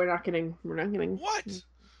 Okay, we're not getting... What?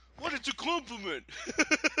 What? It's a compliment.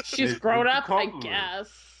 She's grown up, I guess.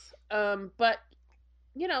 But,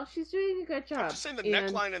 she's doing a good job. I'm just saying the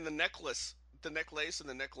neckline and the necklace, the necklace and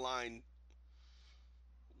the neckline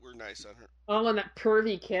were nice on her. Oh, and that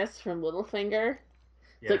pervy kiss from Littlefinger.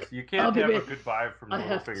 Yes, like, you can't have a good vibe from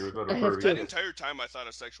Littlefinger without a pervy kiss. That entire time I thought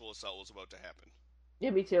a sexual assault was about to happen.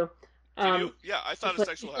 Yeah, me too. Did you? Yeah, I thought a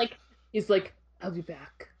sexual assault. He's like, I'll be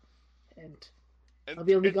back. And I'll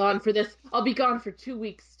be gone for this. I'll be gone for 2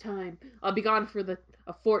 weeks' time. I'll be gone for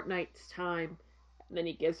a fortnight's time. And then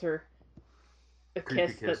he gives her a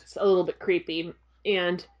kiss that's a little bit creepy.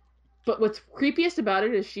 But what's creepiest about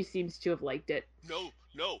it is she seems to have liked it. No.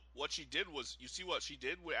 What she did was, you see what she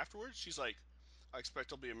did afterwards? She's like, I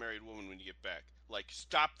expect I'll be a married woman when you get back. Like,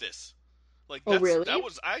 stop this. Like, really?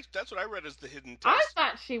 That's what I read as the hidden text. I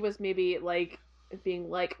thought she was maybe like being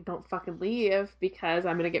like, don't fucking leave because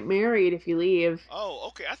I'm gonna get married if you leave. Oh,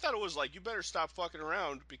 okay. I thought it was like, you better stop fucking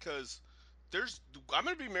around because I'm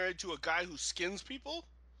gonna be married to a guy who skins people.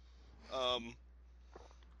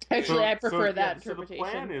 Actually, I prefer that interpretation.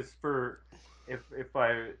 So the plan is for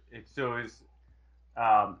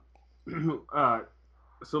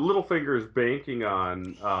so Littlefinger is banking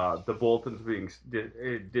on the Boltons being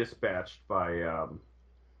dispatched by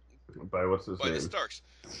what's his name? By the Starks.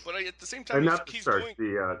 But at the same time, not the Starks,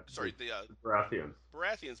 the Baratheons.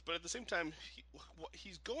 Baratheons. But at the same time,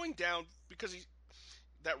 he's going down because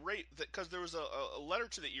because there was a letter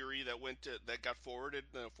to the Eyrie that got forwarded,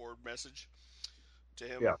 a forward message to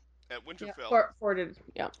him at Winterfell. Yeah, forwarded.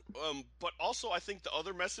 Yeah. But also, I think the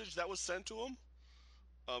other message that was sent to him.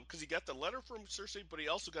 Because he got the letter from Cersei, but he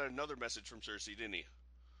also got another message from Cersei, didn't he?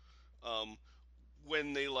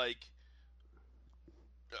 When they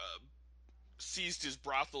seized his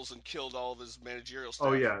brothels and killed all of his managerial staff.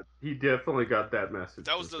 Oh yeah, he definitely got that message.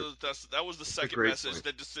 That was the second message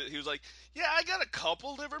that he was like, yeah, I got a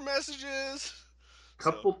couple different messages.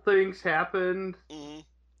 Couple things happened. Mm-hmm.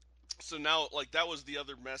 So now, that was the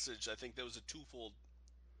other message. I think that was a twofold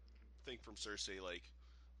thing from Cersei. Like,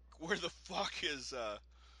 where the fuck is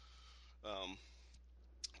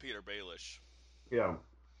Peter Baelish? Yeah.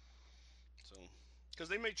 So, because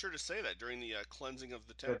they made sure to say that during the cleansing of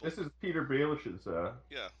the temple. This is Peter Baelish's.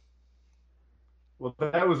 Yeah. Well,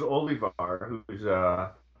 that was Olivar, who's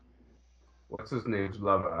what's his name's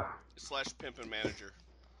lover / pimp and manager.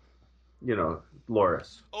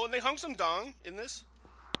 Loras. Oh, and they hung some dong in this.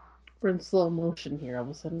 We're in slow motion here all of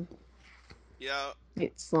a sudden. Yeah.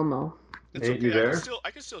 It's slow mo. It's okay. You there? I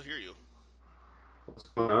can still hear you. What's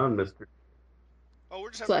going on, mister? Oh, we're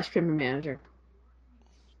just having... / pimp and manager.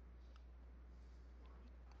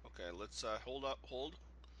 Okay, let's hold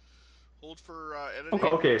for editing.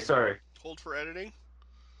 Okay, sorry. Hold for editing.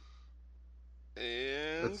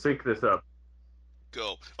 And let's sync this up.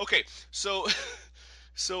 Go. Okay, so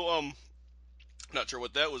not sure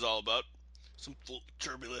what that was all about. Some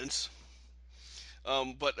turbulence.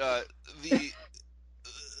 But the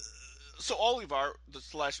so Olivar,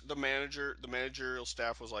 the managerial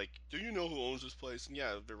staff was like, "Do you know who owns this place?" And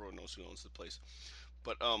yeah, everyone knows who owns the place.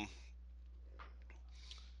 But I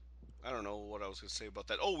don't know what I was going to say about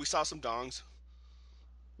that. Oh, we saw some dongs.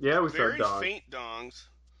 Yeah, we very saw dongs. faint dongs.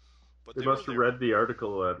 But they must have read the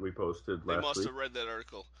article that we posted last week. They must have read that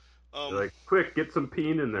article. They're like, quick, get some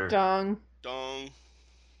peen in there. Dong. Done.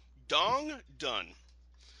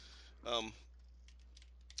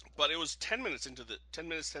 But it was 10 minutes,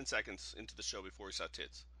 10 seconds into the show before we saw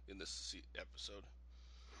tits in this episode.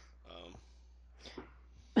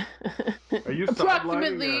 Are you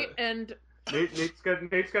approximately and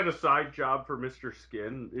Nate's got a side job for Mr.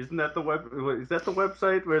 Skin. Isn't that the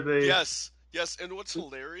website where they? Yes. And what's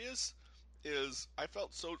hilarious is I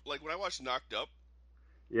felt so like when I watched Knocked Up.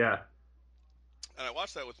 Yeah. And I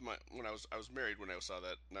watched that with when I was married when I saw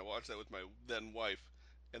that, and I watched that with my then wife,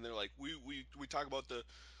 and they're like, we talk about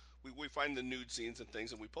we find the nude scenes and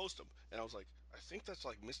things and we post them, and I was like, I think that's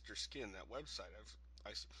like Mr. Skin, that website.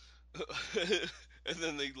 And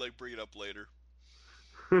then they like bring it up later.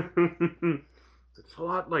 It's a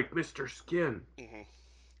lot like Mr. Skin. Mm-hmm.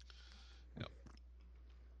 Yep.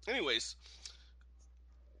 Anyways.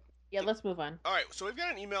 Yeah, let's move on. All right, so we've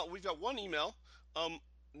got an email. We've got one email.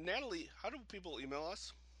 Natalie, how do people email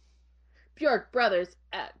us?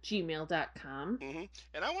 BjorkBrothers@gmail.com. Mm-hmm.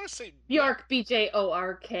 And I want to say Bjork,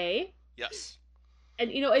 BJORK. Yes. And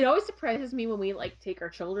it always surprises me when we like take our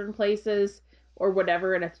children places or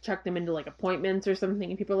whatever, and have to chuck them into like appointments or something,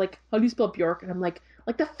 and people are like, "How do you spell Bjork?" And I'm like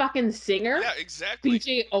the fucking singer. Yeah, exactly.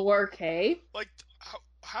 BJORK. Like,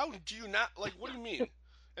 how do you not like? What do you mean?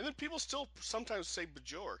 And then people still sometimes say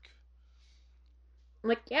Bjork.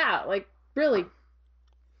 Like, yeah, like really.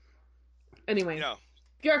 Anyway, yeah.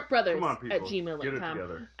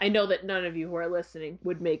 BjorkBrothers@gmail.com. I know that none of you who are listening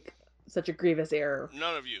would make such a grievous error.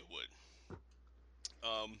 None of you would.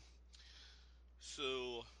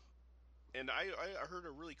 So, and I heard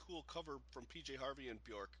a really cool cover from PJ Harvey and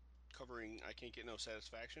Bjork covering "I Can't Get No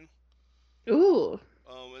Satisfaction." Ooh.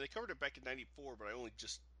 And they covered it back in '94, but I only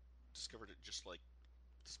just discovered it just like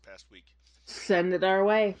this past week. Send it our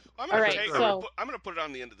way. I'm gonna put it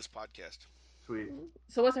on the end of this podcast. Sweet.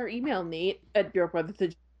 So what's our email, Nate? At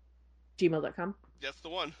bjorkbrothers@gmail.com. That's the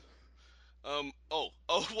one.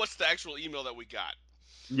 What's the actual email that we got?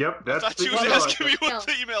 Yep, that's. I thought you was asking me what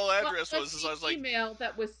the email address was. So I was like, email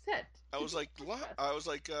that was sent. I was like,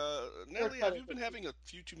 Natalie, have you been having a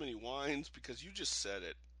few too many wines? Because you just said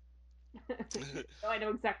it. Oh, I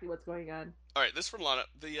know exactly what's going on. All right, this is from Lana.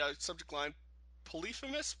 The subject line: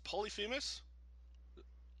 Polyphemus.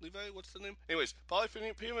 Levi, what's the name? Anyways,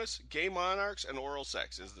 Polyphemus, gay monarchs, and oral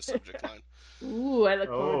sex is the subject line. Ooh, I look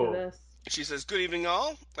forward to this. She says, "Good evening,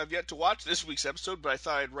 all. I've yet to watch this week's episode, but I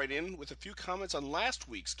thought I'd write in with a few comments on last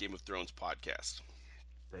week's Game of Thrones podcast."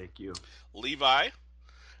 Thank you. Levi,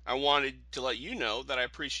 I wanted to let you know that I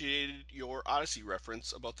appreciated your Odyssey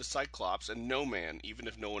reference about the Cyclops and No Man, even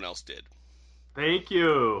if no one else did. Thank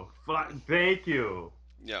you. Thank you.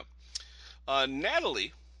 Yeah.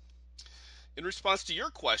 Natalie, in response to your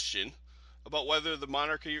question about whether the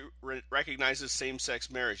monarchy recognizes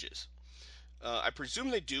same-sex marriages, I presume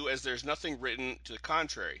they do, as there's nothing written to the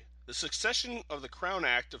contrary. The Succession of the Crown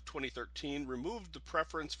Act of 2013 removed the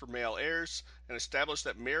preference for male heirs and established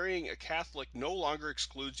that marrying a Catholic no longer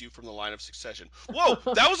excludes you from the line of succession. Whoa,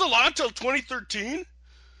 that was a law until 2013?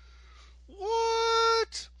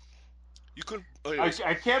 What? You couldn't.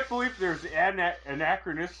 I can't believe there's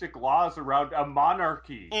anachronistic laws around a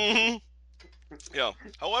monarchy. Mm-hmm. Yeah.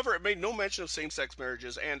 However, it made no mention of same-sex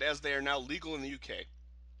marriages, and as they are now legal in the UK,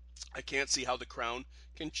 I can't see how the Crown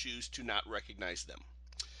can choose to not recognize them.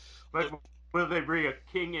 But will they bring a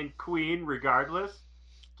king and queen regardless?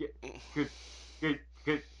 Good.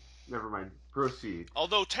 Never mind. Proceed.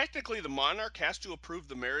 Although technically the monarch has to approve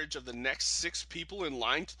the marriage of the next 6 people in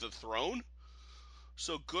line to the throne,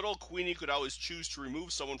 so good old Queenie could always choose to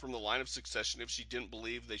remove someone from the line of succession if she didn't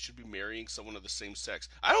believe they should be marrying someone of the same sex.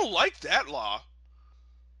 I don't like that law.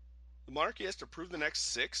 The monarchy has to approve the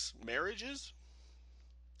next 6 marriages?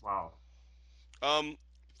 Wow.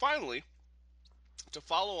 Finally, to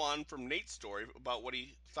follow on from Nate's story about what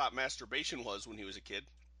he thought masturbation was when he was a kid,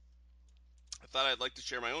 I thought I'd like to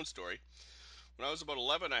share my own story. When I was about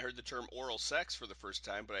 11, I heard the term oral sex for the first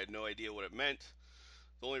time, but I had no idea what it meant.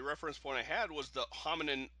 The only reference point I had was the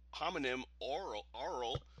homonym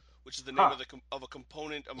oral, which is the name of a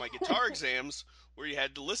component of my guitar exams where you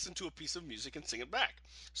had to listen to a piece of music and sing it back.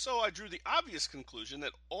 So I drew the obvious conclusion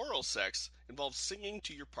that oral sex involves singing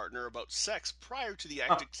to your partner about sex prior to the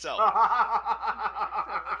act itself.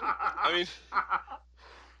 I mean,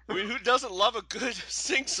 who doesn't love a good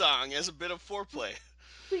sing-song as a bit of foreplay?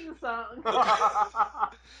 Sing-song.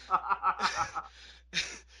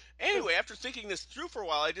 Anyway, after thinking this through for a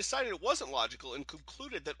while, I decided it wasn't logical and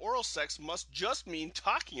concluded that oral sex must just mean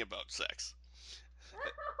talking about sex.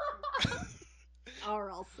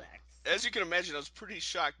 Oral sex. as you can imagine, I was pretty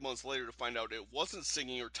shocked months later to find out it wasn't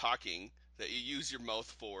singing or talking that you use your mouth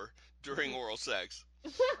for during oral sex.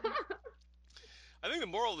 I think the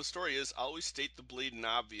moral of the story is always state the blatant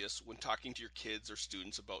obvious when talking to your kids or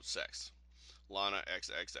students about sex. Lana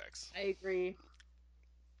XXX. I agree.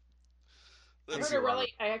 I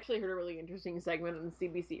actually heard a really interesting segment on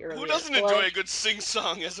CBC earlier. Who doesn't enjoy a good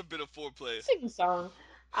sing-song as a bit of foreplay? Sing-song.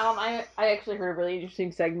 I actually heard a really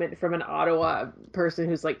interesting segment from an Ottawa person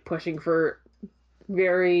who's like pushing for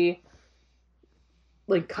very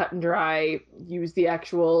like cut and dry, use the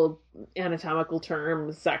actual anatomical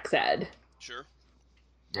term sex ed. Sure.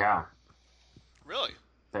 Yeah. Really?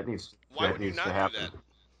 That needs Why would needs you to not happen. do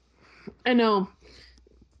that? I know.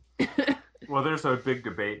 Well, there's a big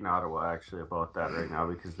debate in Ottawa actually about that right now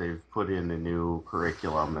because they've put in a new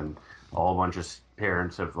curriculum and a whole bunch of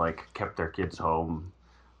parents have like kept their kids home.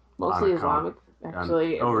 Mostly Islamic,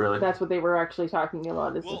 actually. Oh, really? That's what they were actually talking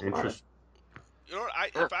about. Interesting. You know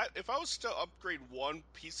what? If I was to upgrade one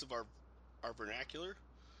piece of our vernacular,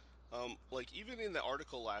 like even in the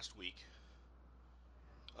article last week,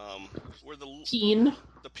 where the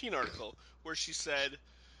Peen article where she said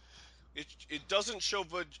it doesn't show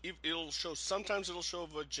sometimes it'll show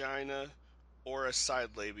vagina or a side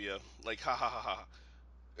labia, like ha ha ha ha.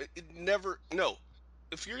 It never no.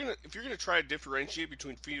 If you're gonna try to differentiate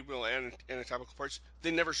between female and anatomical parts,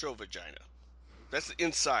 they never show vagina. That's the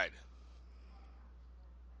inside.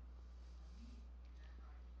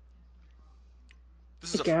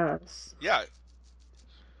 This is yeah.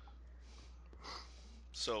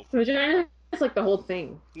 So vagina is like the whole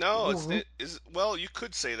thing. No, well, you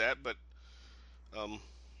could say that, but I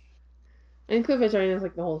think the vagina is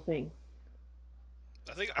like the whole thing.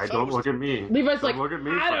 I don't look at me. Levi's like, look at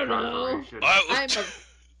me I don't know.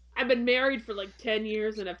 I've been married for like 10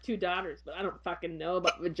 years and have 2 daughters, but I don't fucking know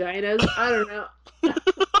about vaginas. I don't know.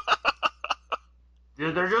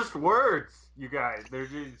 Dude, they're just words, you guys.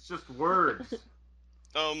 It's just words.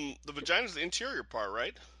 The vagina's the interior part,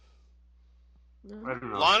 right? No. I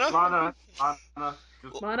don't know.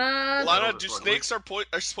 Lana, do snakes are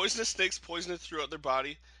poisonous snakes poisonous throughout their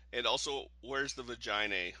body? And also, where's the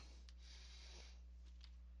vagina?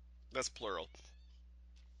 That's plural.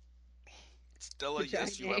 Stella, vagina.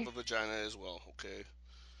 Yes, you have a vagina as well. Okay.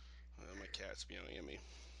 My cat's meowing at me.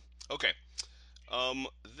 Okay.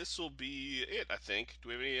 This will be it, I think. Do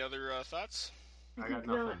we have any other thoughts? I got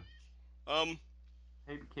nothing.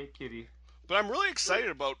 Hey, kitty. But I'm really excited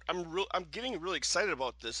about. I'm getting really excited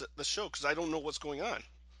about the show because I don't know what's going on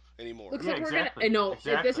anymore. Looks like we're gonna. I know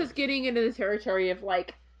this is getting into the territory of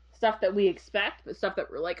like stuff that we expect, but stuff that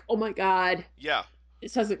we're like, oh my god. Yeah.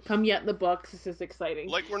 This hasn't come yet in the books. This is exciting.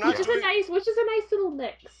 Like we're not. Which is a nice little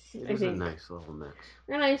mix. It is a nice little mix.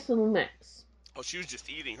 A nice little mix. Oh, she was just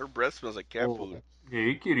eating. Her breath smells like cat food.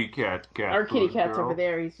 Hey, kitty cat. Our kitty cat's over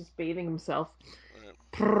there. He's just bathing himself.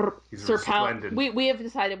 He's Sir Pounce. We have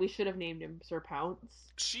decided we should have named him Sir Pounce.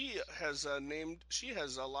 She has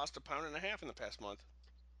lost 1.5 pounds in the past month.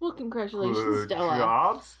 Well, congratulations, Good Stella. Good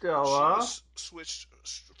job, Stella. She switched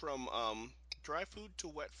from dry food to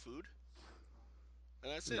wet food,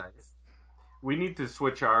 and that's it. Nice. We need to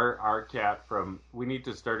switch our cat from. We need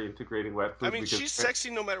to start integrating wet food. I mean, she's sexy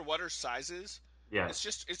no matter what her size is. Yeah. It's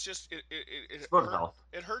just health.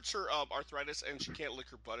 It hurts her arthritis, and she can't lick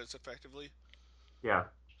her butt as effectively. Yeah.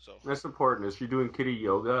 So that's important. Is she doing kitty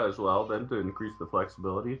yoga as well then to increase the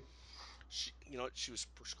flexibility? She was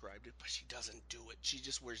prescribed it, but she doesn't do it. She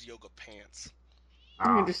just wears yoga pants.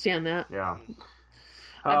 I understand that. Yeah.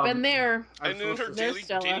 I've been there. And in her daily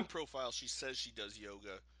dating profile, she says she does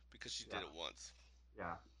yoga because she did it once.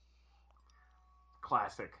 Yeah.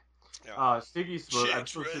 Classic. Yeah. Siggy's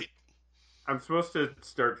I'm supposed to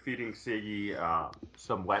start feeding Siggy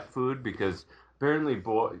some wet food because apparently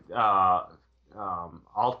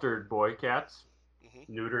altered boy cats,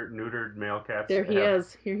 neutered male cats. Here he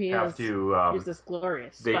is. Have to. Here's this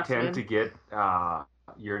glorious. They tend to get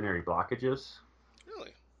urinary blockages.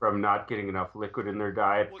 Really? From not getting enough liquid in their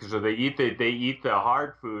diet, because they eat the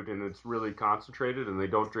hard food and it's really concentrated, and they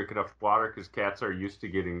don't drink enough water because cats are used to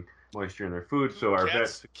getting moisture in their food. So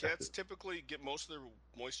cats typically get most of their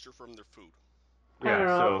moisture from their food. Yeah, I don't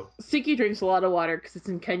know. Siggy drinks a lot of water because it's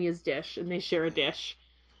in Kenya's dish, and they share a dish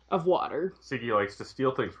of water. Siggy likes to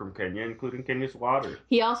steal things from Kenya, including Kenya's water.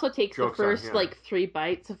 He also takes the first 3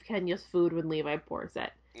 bites of Kenya's food when Levi pours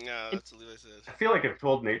it. Yeah, that's what Levi says. I feel like I've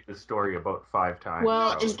told Nate this story about 5 times.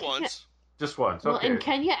 Well, just once. Just once. Well, okay. and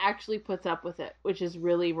Kenya actually puts up with it, which is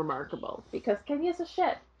really remarkable because Kenya's a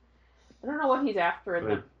shit. I don't know what he's after in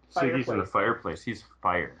the fireplace. Siggy's in the fireplace. He's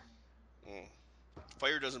fire.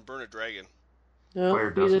 Fire doesn't burn a dragon.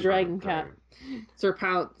 No, he's a dragon cat. Sir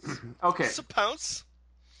Pounce. Okay. Sir Pounce?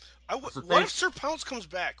 What if Sir Pounce comes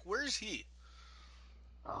back? Where is he?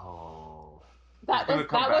 Oh. That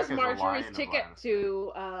was Marjorie's ticket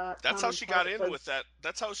to. That's how she got in with that.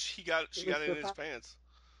 That's how she got in his pants.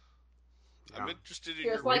 Yeah. I'm interested in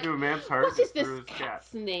your like, what is this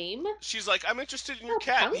cat's name? She's like, I'm interested in your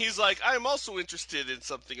cat. And he's like, I'm also interested in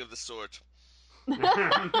something of the sort.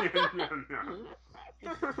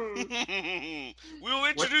 We'll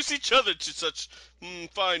introduce each other to such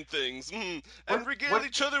fine things and regale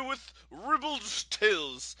each other with ribald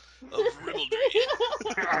tales of ribaldry.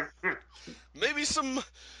 Maybe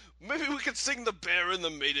we could sing The Bear and the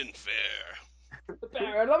Maiden Fair. The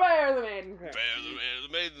bear, the bear, the maiden fair. The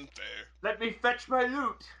maiden fair. Let me fetch my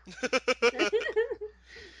lute.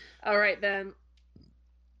 All right, then.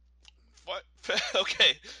 What?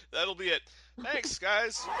 Okay, that'll be it. Thanks,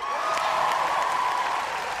 guys.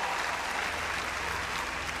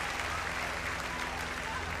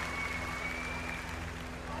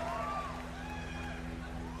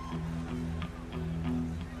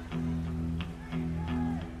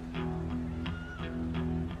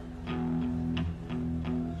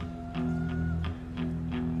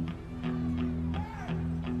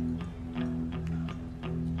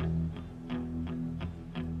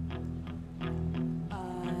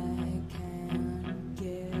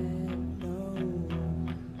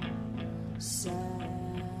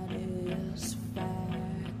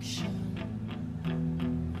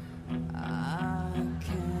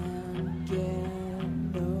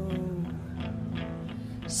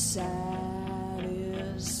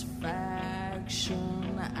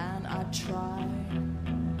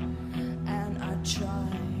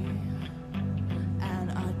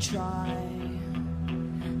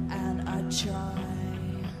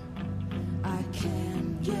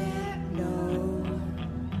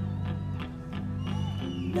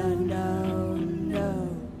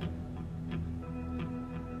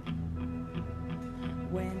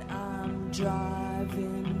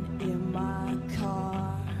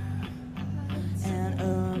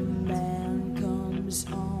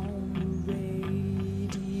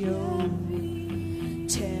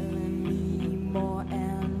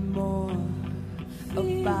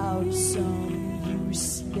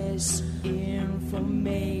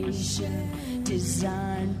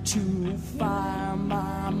 Designed to fire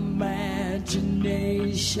my imagination.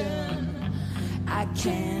 I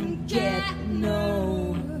can't get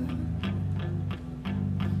no.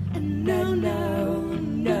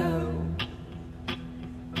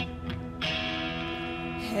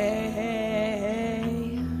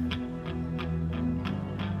 Hey,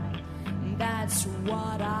 that's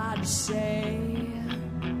what I'd say.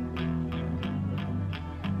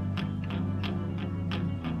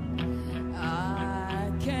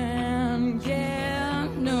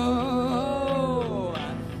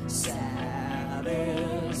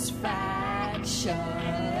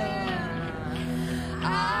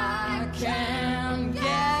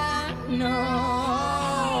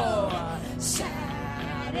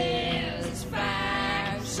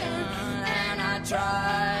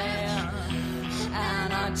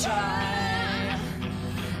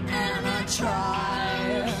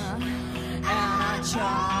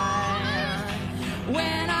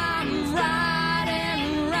 When I'm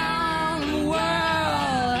riding around the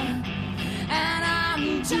world and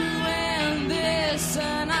I'm doing this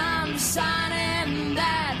and I'm signing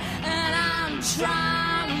that and I'm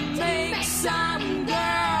trying to make some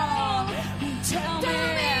girl tell me,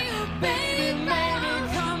 baby, maybe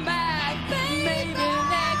come back, maybe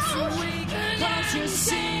next week, 'cause you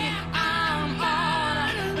see I'm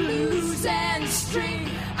on a losing streak.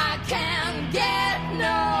 I can't get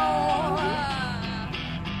no.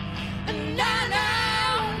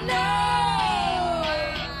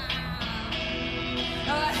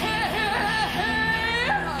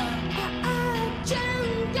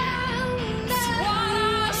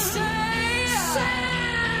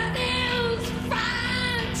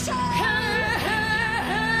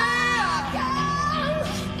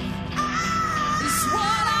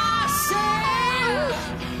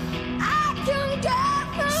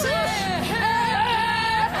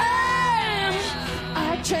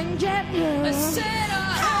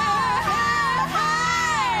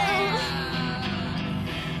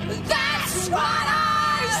 That's what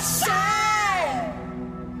I say.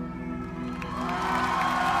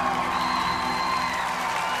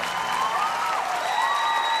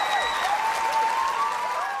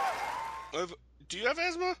 Do you have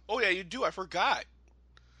asthma? Oh yeah, you do. I forgot.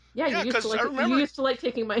 Yeah, you used to like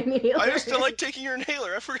taking my inhaler. I used to like taking your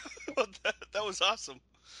inhaler. I forgot about that. That was awesome.